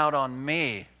punishment out on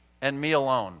me and me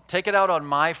alone. Take it out on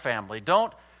my family.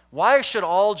 Why should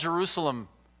all Jerusalem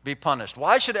be punished?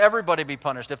 Why should everybody be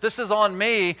punished? If this is on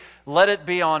me, let it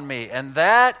be on me. And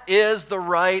that is the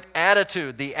right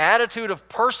attitude, the attitude of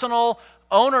personal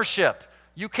ownership.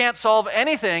 You can't solve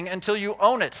anything until you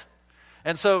own it.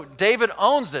 And so David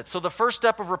owns it. So the first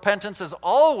step of repentance is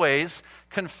always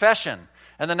confession.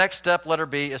 And the next step, letter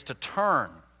B, is to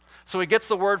turn. So he gets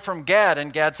the word from Gad,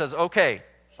 and Gad says, okay,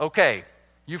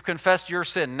 you've confessed your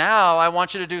sin. Now I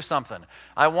want you to do something.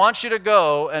 I want you to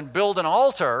go and build an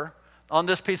altar on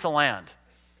this piece of land.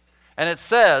 And it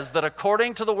says that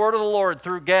according to the word of the Lord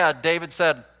through Gad, David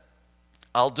said,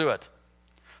 I'll do it.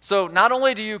 So not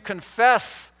only do you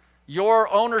confess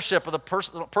your ownership of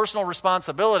the personal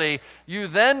responsibility, you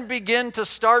then begin to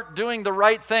start doing the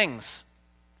right things.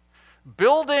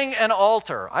 Building an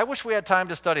altar. I wish we had time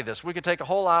to study this. We could take a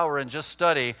whole hour and just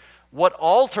study what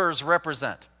altars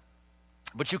represent.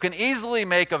 But you can easily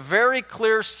make a very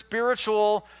clear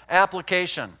spiritual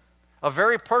application, a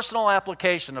very personal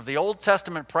application of the Old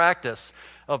Testament practice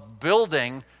of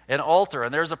building an altar.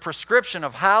 And there's a prescription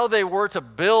of how they were to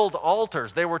build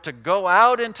altars. They were to go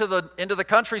out into the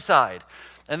countryside,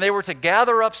 and they were to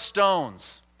gather up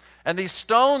stones. And these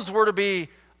stones were to be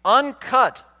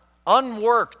uncut,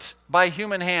 unworked by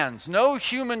human hands. No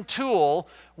human tool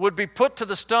would be put to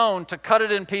the stone to cut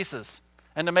it in pieces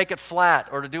and to make it flat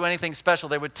or to do anything special.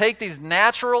 They would take these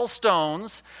natural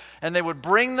stones and they would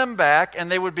bring them back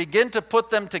and they would begin to put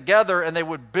them together and they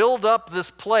would build up this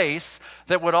place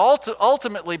that would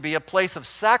ultimately be a place of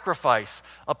sacrifice,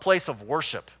 a place of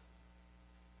worship.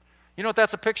 You know what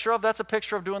that's a picture of? That's a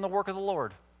picture of doing the work of the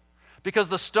Lord. Because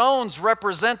the stones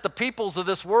represent the peoples of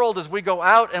this world as we go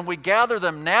out and we gather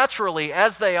them naturally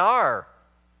as they are.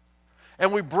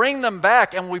 And we bring them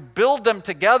back and we build them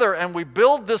together and we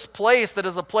build this place that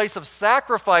is a place of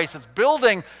sacrifice. It's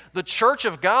building the church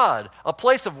of God, a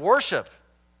place of worship.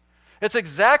 It's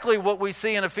exactly what we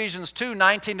see in Ephesians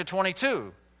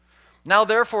 2:19-22. Now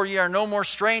therefore ye are no more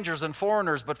strangers and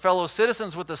foreigners, but fellow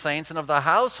citizens with the saints and of the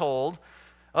household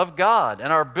of God,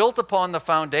 and are built upon the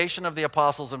foundation of the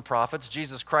apostles and prophets,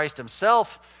 Jesus Christ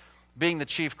himself being the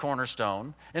chief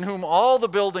cornerstone, in whom all the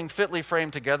building fitly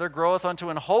framed together groweth unto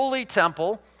an holy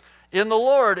temple in the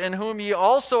Lord, in whom ye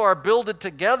also are builded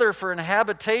together for an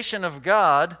habitation of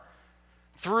God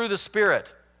through the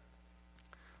Spirit.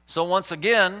 So once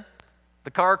again,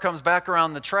 the car comes back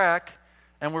around the track,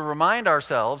 and we remind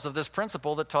ourselves of this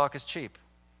principle that talk is cheap.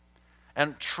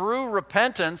 And true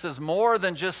repentance is more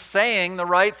than just saying the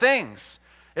right things.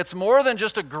 It's more than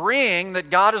just agreeing that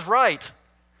God is right.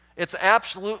 It's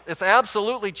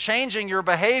absolutely changing your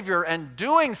behavior and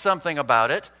doing something about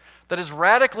it that is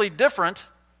radically different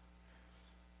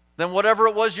than whatever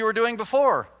it was you were doing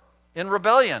before in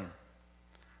rebellion.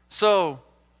 So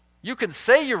you can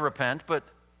say you repent, but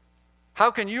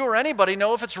how can you or anybody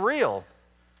know if it's real?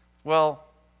 Well,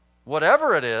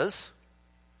 whatever it is,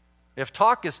 if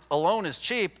talk alone is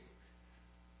cheap,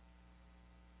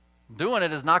 doing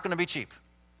it is not going to be cheap.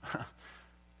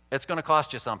 It's going to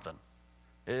cost you something.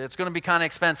 It's going to be kind of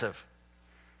expensive.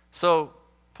 So,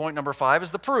 point number 5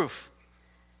 is the proof.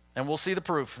 And we'll see the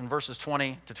proof in verses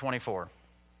 20-24.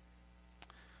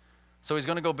 So he's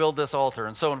going to go build this altar.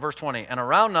 And so in verse 20, and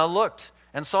Araunah looked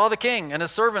and saw the king and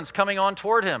his servants coming on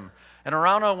toward him. And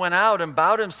Araunah went out and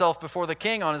bowed himself before the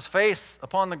king on his face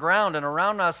upon the ground. And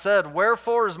Araunah said,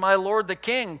 wherefore is my lord the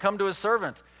king come to his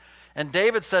servant? And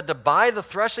David said, to buy the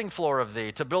threshing floor of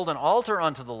thee, to build an altar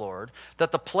unto the Lord,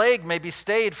 that the plague may be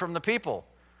stayed from the people.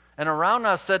 And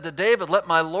Araunah said to David, let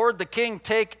my lord the king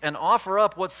take and offer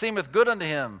up what seemeth good unto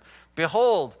him.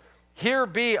 Behold, here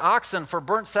be oxen for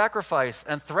burnt sacrifice,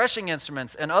 and threshing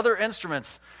instruments, and other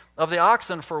instruments of the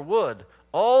oxen for wood.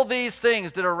 All these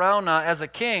things did Araunah as a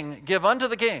king give unto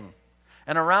the king.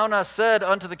 And Araunah said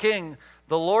unto the king,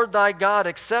 the Lord thy God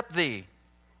accept thee.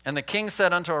 And the king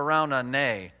said unto Araunah,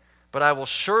 nay, but I will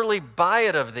surely buy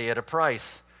it of thee at a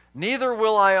price. Neither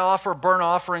will I offer burnt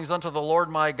offerings unto the Lord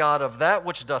my God of that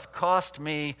which doth cost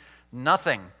me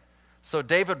nothing. So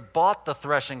David bought the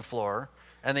threshing floor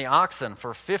and the oxen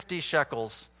for 50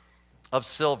 shekels of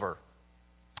silver.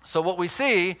 So what we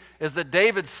see is that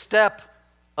David's step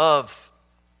of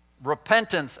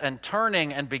repentance and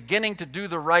turning and beginning to do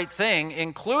the right thing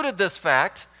included this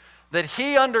fact that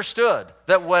he understood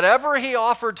that whatever he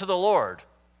offered to the Lord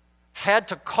had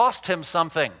to cost him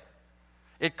something.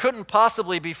 It couldn't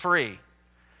possibly be free.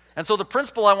 And so the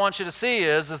principle I want you to see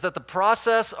is that the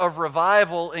process of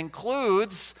revival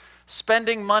includes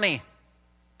spending money.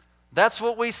 That's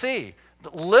what we see.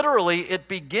 Literally, it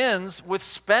begins with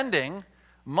spending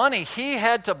money. He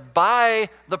had to buy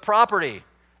the property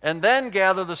and then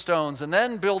gather the stones and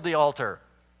then build the altar.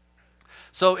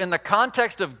 So in the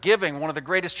context of giving, one of the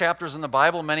greatest chapters in the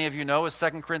Bible, many of you know, is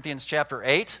 2 Corinthians chapter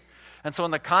 8. And so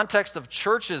in the context of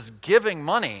churches giving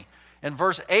money, in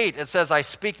verse 8, it says, I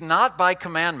speak not by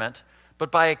commandment,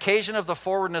 but by occasion of the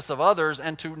forwardness of others,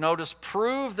 and to, notice,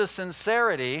 prove the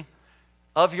sincerity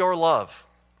of your love.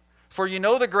 For you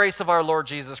know the grace of our Lord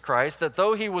Jesus Christ, that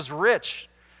though he was rich,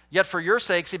 yet for your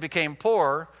sakes he became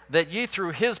poor, that ye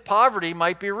through his poverty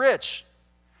might be rich.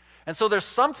 And so there's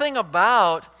something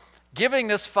about giving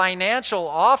this financial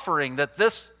offering that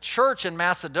this church in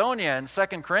Macedonia in 2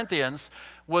 Corinthians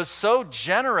was so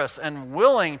generous and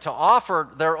willing to offer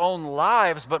their own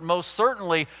lives, but most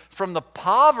certainly from the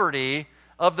poverty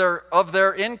of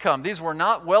their income. These were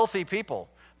not wealthy people,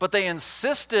 but they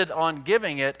insisted on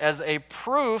giving it as a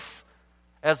proof,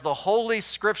 as the Holy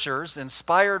Scriptures,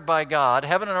 inspired by God,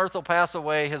 heaven and earth will pass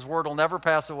away, his word will never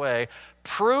pass away,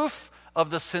 proof of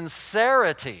the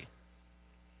sincerity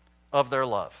of their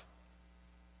love.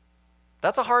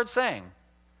 That's a hard saying.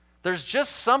 There's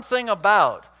just something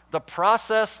about the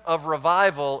process of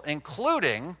revival,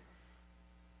 including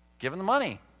giving the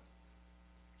money.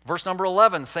 Verse number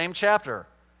 11, same chapter.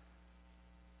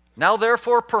 Now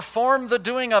therefore perform the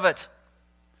doing of it,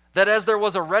 that as there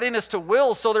was a readiness to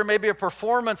will, so there may be a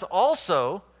performance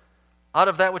also out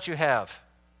of that which you have.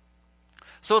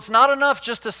 So it's not enough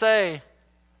just to say,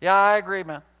 yeah, I agree,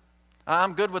 man.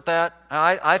 I'm good with that.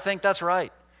 I think that's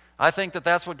right. I think that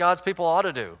that's what God's people ought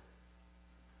to do.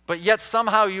 But yet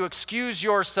somehow you excuse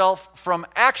yourself from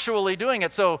actually doing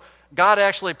it. So God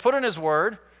actually put in his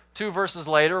word 2 verses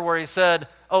later where he said,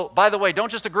 oh, by the way,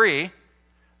 don't just agree.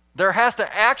 There has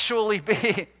to actually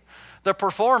be the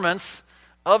performance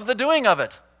of the doing of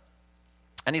it.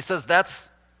 And he says that's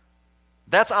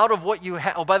out of what you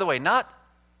have. Oh, by the way, I'm not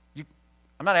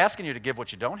asking you to give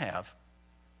what you don't have.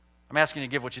 I'm asking you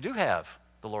to give what you do have,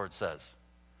 the Lord says.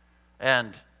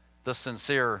 And the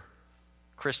sincere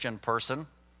Christian person,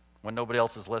 when nobody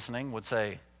else is listening, would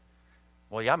say,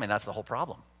 well, yeah, I mean, that's the whole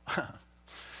problem.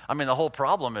 I mean, the whole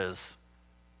problem is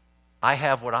I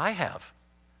have what I have.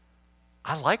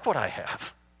 I like what I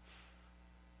have.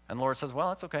 And the Lord says,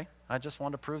 well, it's okay. I just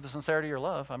wanted to prove the sincerity of your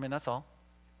love. I mean, that's all.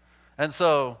 And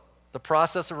so the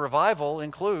process of revival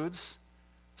includes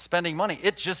spending money.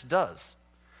 It just does.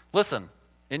 Listen,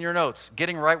 in your notes,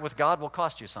 getting right with God will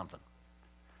cost you something.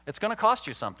 It's going to cost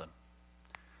you something.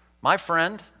 My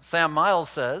friend, Sam Miles,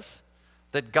 says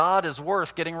that God is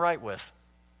worth getting right with.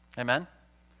 Amen?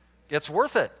 It's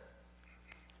worth it.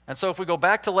 And so if we go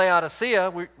back to Laodicea,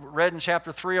 we read in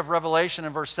chapter 3 of Revelation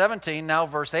in verse 17, now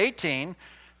verse 18,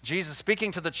 Jesus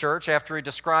speaking to the church after he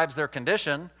describes their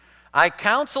condition, I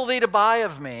counsel thee to buy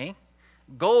of me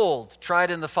gold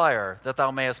tried in the fire, that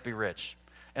thou mayest be rich,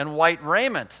 and white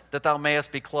raiment, that thou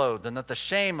mayest be clothed, and that the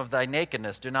shame of thy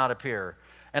nakedness do not appear,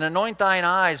 and anoint thine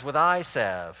eyes with eye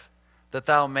salve, that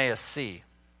thou mayest see.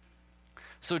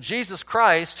 So Jesus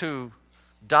Christ, who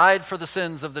died for the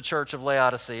sins of the church of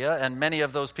Laodicea, and many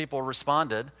of those people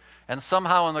responded, and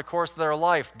somehow in the course of their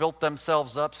life built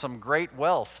themselves up some great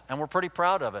wealth, and were pretty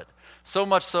proud of it. So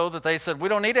much so that they said, we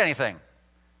don't need anything.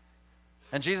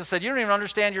 And Jesus said, you don't even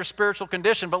understand your spiritual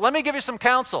condition, but let me give you some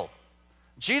counsel.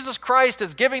 Jesus Christ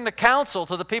is giving the counsel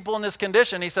to the people in this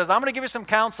condition. He says, I'm going to give you some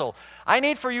counsel. I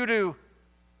need for you to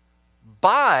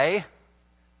buy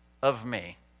of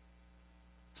me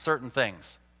certain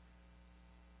things.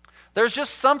 There's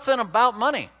just something about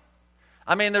money.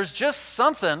 I mean, there's just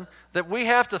something that we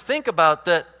have to think about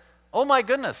that, oh my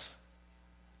goodness.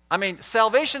 I mean,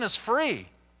 salvation is free,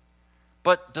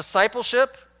 but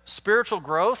discipleship, spiritual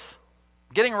growth,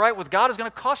 getting right with God is going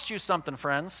to cost you something,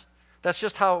 friends. That's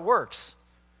just how it works.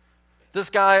 This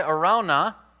guy,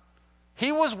 Araunah,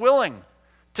 he was willing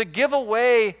to give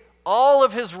away all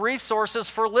of his resources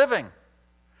for living.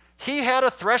 He had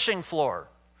a threshing floor.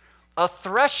 A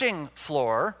threshing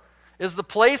floor is the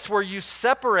place where you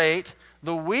separate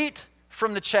the wheat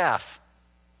from the chaff.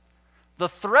 The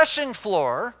threshing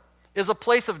floor is a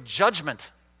place of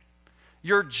judgment.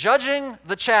 You're judging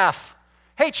the chaff.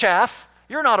 Hey, chaff,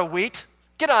 you're not a wheat.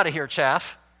 Get out of here,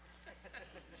 chaff.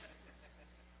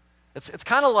 It's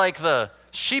kind of like the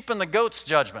sheep and the goats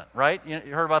judgment, right? You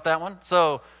heard about that one?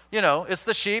 So, it's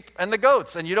the sheep and the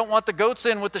goats, and you don't want the goats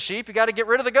in with the sheep. You got to get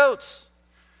rid of the goats.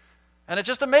 And it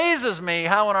just amazes me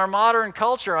how in our modern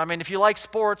culture, I mean, if you like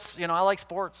sports, I like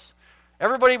sports.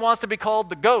 Everybody wants to be called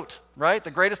the GOAT, right? The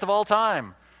greatest of all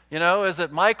time. Is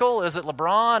it Michael? Is it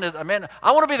LeBron?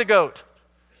 I want to be the GOAT.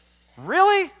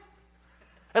 Really?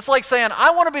 It's like saying,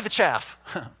 I want to be the chaff.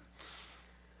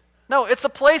 No, it's a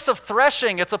place of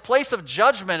threshing. It's a place of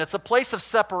judgment. It's a place of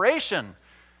separation.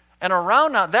 And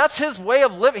around now, that's his way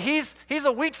of living. He's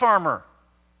a wheat farmer.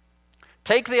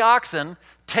 Take the oxen,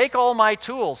 take all my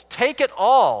tools, take it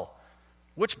all.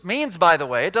 Which means, by the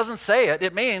way, it doesn't say it.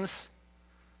 It means,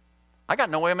 I got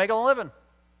no way of making a living.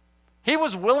 He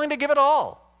was willing to give it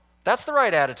all. That's the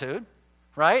right attitude,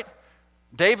 right?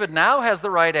 David now has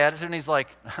the right attitude, and he's like,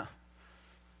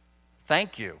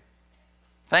 thank you.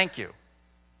 Thank you.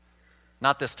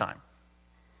 Not this time.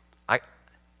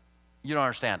 You don't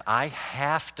understand. I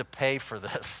have to pay for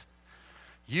this.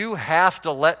 You have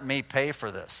to let me pay for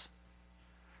this.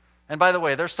 And by the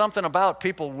way, there's something about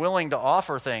people willing to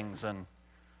offer things, and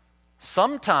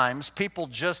sometimes people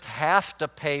just have to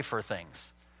pay for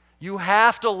things. You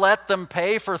have to let them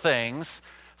pay for things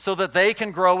so that they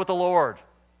can grow with the Lord.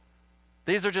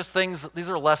 These are just things, these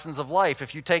are lessons of life.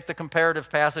 If you take the comparative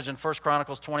passage in 1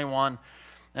 Chronicles 21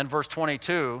 and verse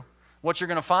 22, what you're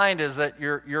going to find is that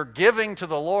you're giving to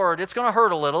the Lord. It's going to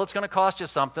hurt a little. It's going to cost you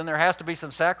something. There has to be some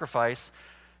sacrifice.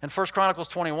 In 1 Chronicles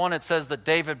 21, it says that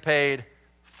David paid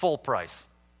full price.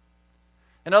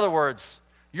 In other words,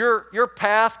 Your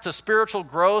path to spiritual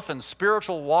growth and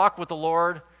spiritual walk with the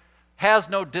Lord has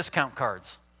no discount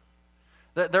cards.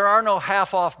 There are no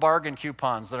half-off bargain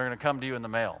coupons that are going to come to you in the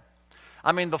mail.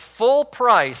 I mean, the full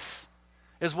price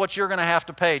is what you're going to have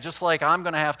to pay, just like I'm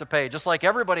going to have to pay, just like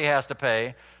everybody has to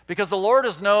pay, because the Lord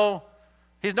He's no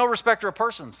respecter of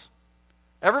persons.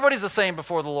 Everybody's the same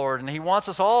before the Lord, and He wants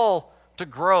us all to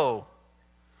grow.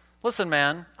 Listen,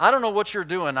 man, I don't know what you're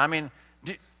doing. I mean,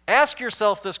 ask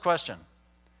yourself this question.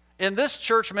 In this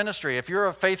church ministry, if you're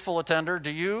a faithful attender,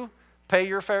 do you pay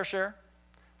your fair share?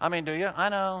 I mean, do you? I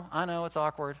know, it's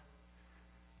awkward.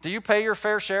 Do you pay your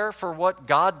fair share for what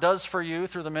God does for you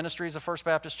through the ministries of First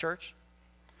Baptist Church?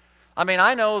 I mean,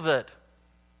 I know that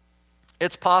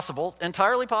it's possible,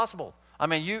 entirely possible. I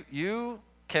mean, you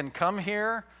can come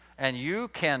here and you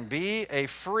can be a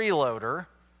freeloader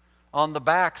on the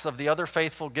backs of the other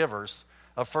faithful givers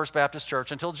of First Baptist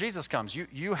Church until Jesus comes.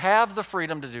 You have the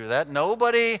freedom to do that.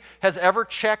 Nobody has ever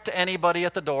checked anybody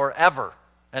at the door, ever,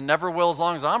 and never will as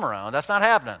long as I'm around. That's not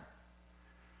happening.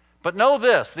 But know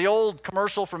this, the old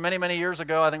commercial from many, many years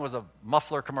ago, I think it was a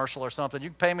muffler commercial or something, you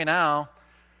can pay me now,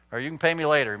 or you can pay me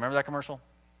later. Remember that commercial?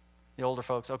 The older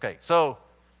folks? Okay, so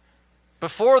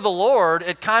before the Lord,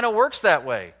 it kind of works that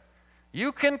way.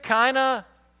 You can kind of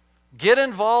get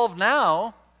involved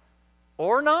now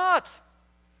or not.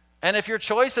 And if your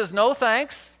choice is no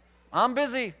thanks, I'm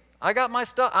busy, I got my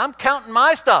stuff, I'm counting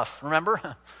my stuff,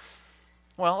 remember?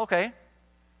 Well, okay.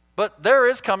 But there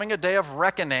is coming a day of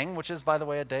reckoning, which is, by the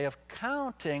way, a day of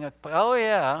counting.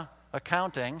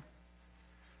 Accounting,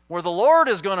 where the Lord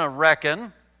is going to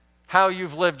reckon how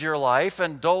you've lived your life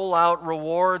and dole out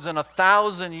rewards in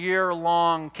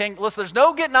 1,000-year-long kingdom. Listen, there's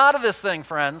no getting out of this thing,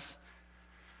 friends.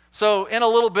 So in a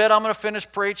little bit, I'm going to finish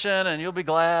preaching, and you'll be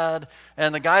glad.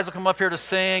 And the guys will come up here to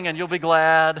sing, and you'll be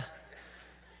glad.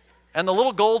 And the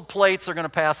little gold plates are going to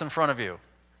pass in front of you.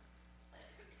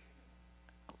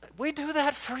 We do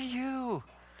that for you.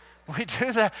 We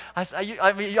do that.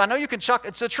 I know you can chuck.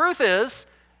 The truth is,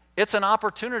 it's an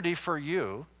opportunity for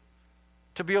you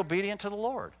to be obedient to the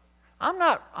Lord. I'm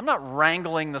not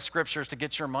wrangling the scriptures to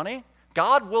get your money.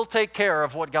 God will take care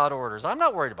of what God orders. I'm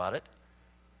not worried about it.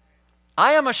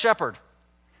 I am a shepherd.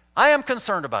 I am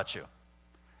concerned about you.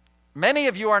 Many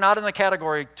of you are not in the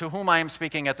category to whom I am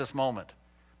speaking at this moment.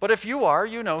 But if you are,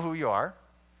 you know who you are.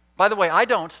 By the way, I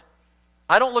don't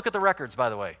look at the records, by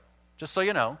the way, just so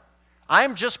you know.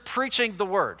 I'm just preaching the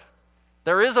word.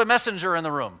 There is a messenger in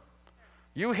the room.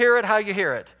 You hear it how you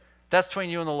hear it. That's between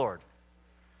you and the Lord.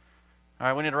 All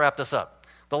right, we need to wrap this up.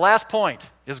 The last point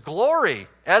is glory,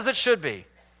 as it should be.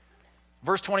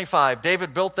 Verse 25,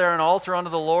 David built there an altar unto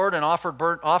the Lord and offered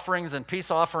burnt offerings and peace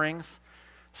offerings.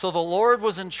 So the Lord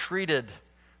was entreated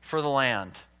for the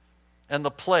land, and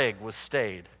the plague was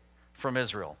stayed from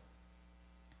Israel.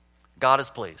 God is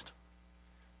pleased.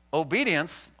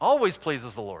 Obedience always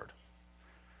pleases the Lord.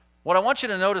 What I want you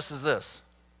to notice is this.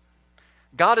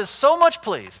 God is so much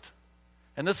pleased,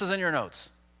 and this is in your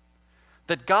notes,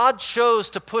 that God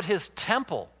chose to put his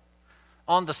temple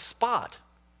on the spot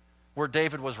where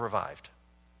David was revived.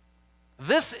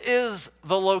 This is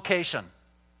the location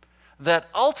that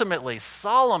ultimately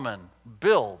Solomon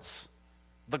builds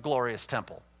the glorious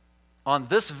temple, on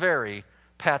this very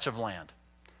patch of land.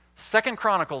 2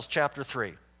 Chronicles chapter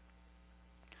 3.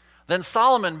 Then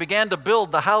Solomon began to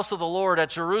build the house of the Lord at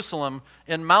Jerusalem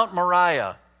in Mount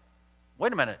Moriah.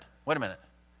 Wait a minute.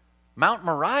 Mount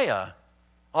Moriah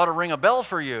ought to ring a bell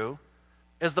for you,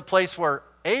 is the place where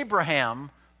Abraham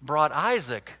brought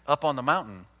Isaac up on the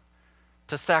mountain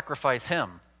to sacrifice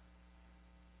him.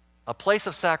 A place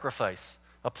of sacrifice,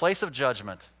 a place of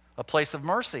judgment, a place of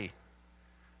mercy,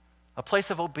 a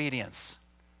place of obedience,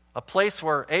 a place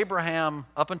where Abraham,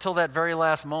 up until that very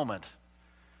last moment,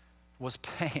 was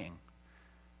paying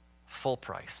full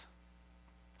price.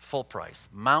 Full price.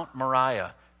 Mount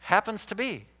Moriah happens to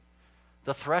be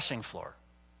the threshing floor,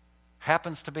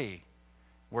 happens to be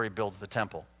where he builds the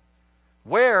temple.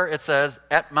 Where, it says,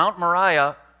 at Mount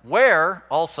Moriah, where,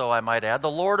 also I might add, the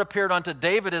Lord appeared unto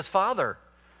David his father,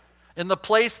 in the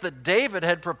place that David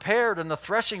had prepared in the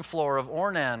threshing floor of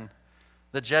Ornan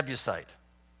the Jebusite.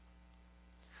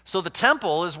 So the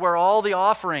temple is where all the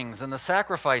offerings and the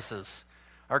sacrifices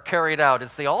are carried out.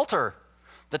 It's the altar.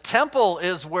 The temple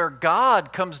is where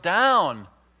God comes down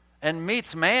and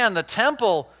meets man. The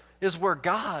temple is where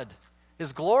God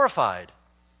is glorified.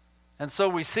 And so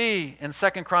we see in 2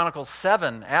 Chronicles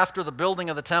 7, after the building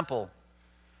of the temple,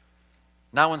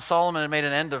 now when Solomon had made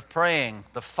an end of praying,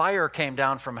 the fire came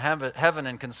down from heaven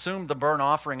and consumed the burnt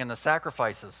offering and the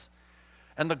sacrifices.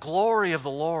 And the glory of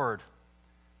the Lord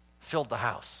filled the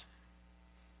house.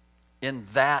 In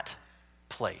that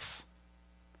place,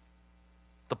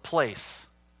 the place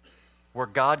where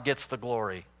God gets the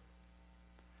glory.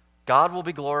 God will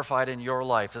be glorified in your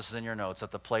life. This is in your notes,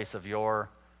 at the place of your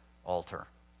altar.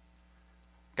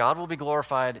 God will be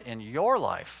glorified in your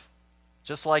life,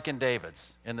 just like in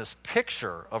David's, in this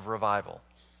picture of revival,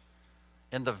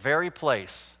 in the very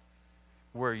place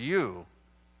where you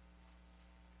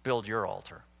build your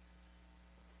altar.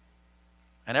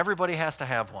 And everybody has to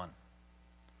have one.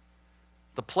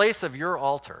 The place of your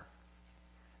altar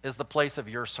is the place of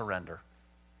your surrender.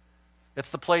 It's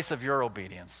the place of your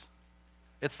obedience.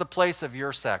 It's the place of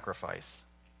your sacrifice.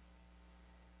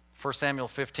 1 Samuel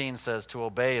 15 says to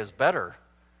obey is better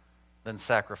than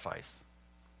sacrifice.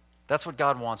 That's what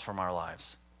God wants from our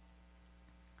lives.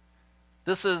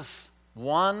 This is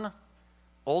one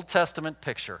Old Testament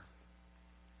picture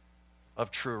of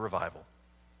true revival.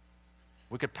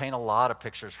 We could paint a lot of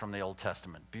pictures from the Old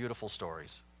Testament, beautiful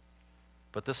stories,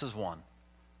 but this is one.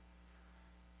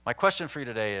 My question for you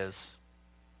today is,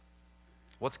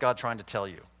 what's God trying to tell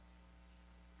you?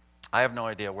 I have no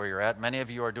idea where you're at. Many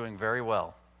of you are doing very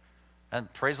well,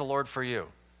 and praise the Lord for you.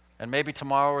 And maybe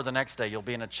tomorrow or the next day you'll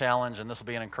be in a challenge and this will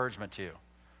be an encouragement to you.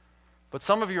 But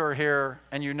some of you are here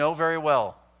and you know very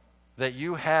well that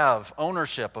you have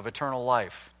ownership of eternal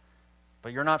life,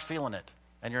 but you're not feeling it.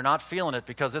 And you're not feeling it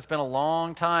because it's been a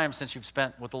long time since you've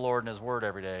spent with the Lord and His Word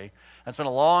every day. And it's been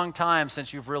a long time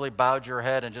since you've really bowed your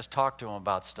head and just talked to Him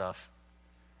about stuff.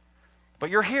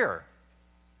 But you're here.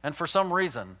 And for some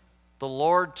reason, the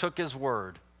Lord took His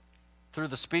Word through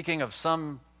the speaking of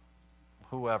some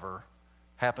whoever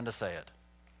happened to say it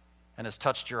and has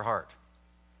touched your heart.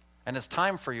 And it's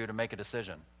time for you to make a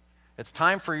decision. It's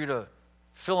time for you to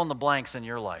fill in the blanks in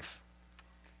your life.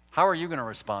 How are you going to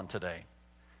respond today?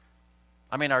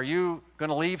 I mean, are you going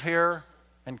to leave here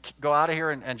and go out of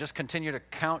here and just continue to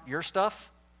count your stuff?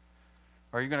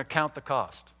 Or are you going to count the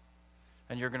cost?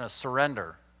 And you're going to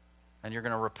surrender, and you're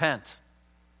going to repent,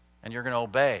 and you're going to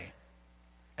obey,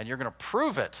 and you're going to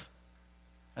prove it,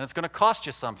 and it's going to cost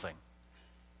you something.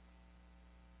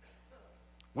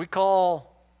 We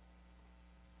call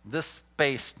this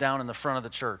space down in the front of the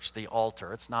church the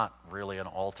altar. It's not really an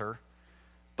altar,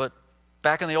 but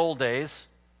back in the old days,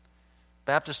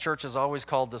 Baptist Church has always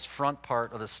called this front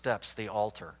part of the steps the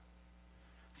altar,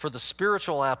 for the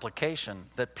spiritual application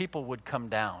that people would come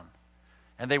down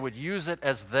and they would use it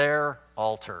as their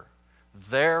altar,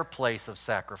 their place of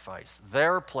sacrifice,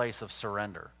 their place of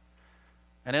surrender.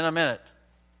 And in a minute,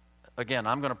 again,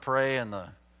 I'm going to pray and the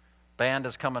band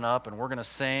is coming up and we're going to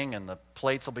sing and the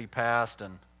plates will be passed,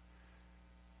 and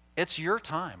it's your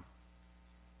time.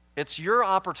 It's your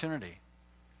opportunity.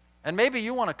 And maybe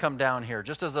you want to come down here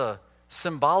just as a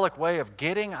symbolic way of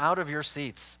getting out of your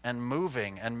seats and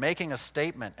moving and making a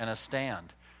statement and a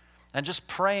stand and just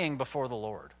praying before the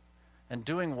Lord and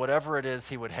doing whatever it is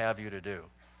He would have you to do.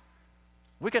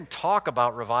 We can talk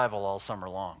about revival all summer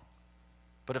long,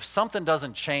 but if something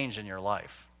doesn't change in your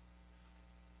life,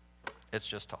 it's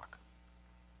just talk.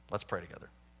 Let's pray together.